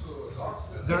tool to lock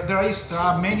the There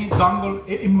are many dongle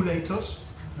emulators.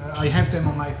 I have them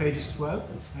on my pages as well,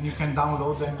 and you can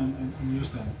download them and use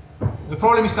them. The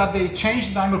problem is that they change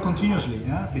the dongle continuously,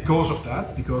 yeah? Because of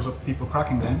that, because of people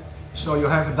cracking them. So you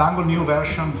have a dongle new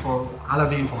version for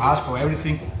Aladdin, for ASP, for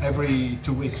everything, every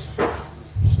 2 weeks.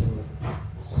 So,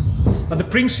 but the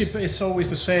principle is always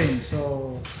the same.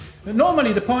 So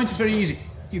normally the point is very easy.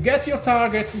 You get your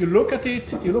target, you look at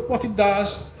it, you look what it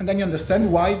does, and then you understand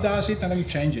why it does it, and then you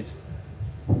change it.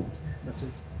 That's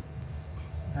it.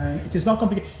 And it is not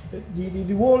complicated.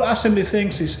 The whole assembly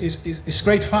things is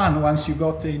great fun once you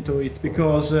got into it,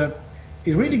 because it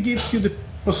really gives you the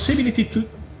possibility to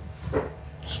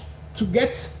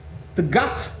get the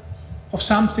gut of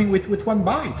something with 1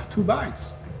 byte, 2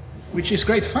 bytes, which is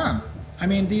great fun. I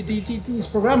mean, these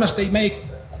programmers, they make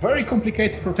very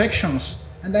complicated protections,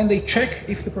 and then they check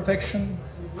if the protection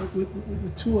with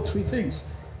 2 or 3 things.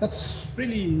 That's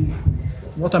really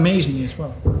what amazed me as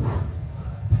well.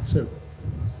 So,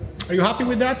 are you happy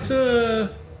with that?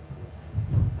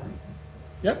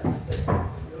 Yeah?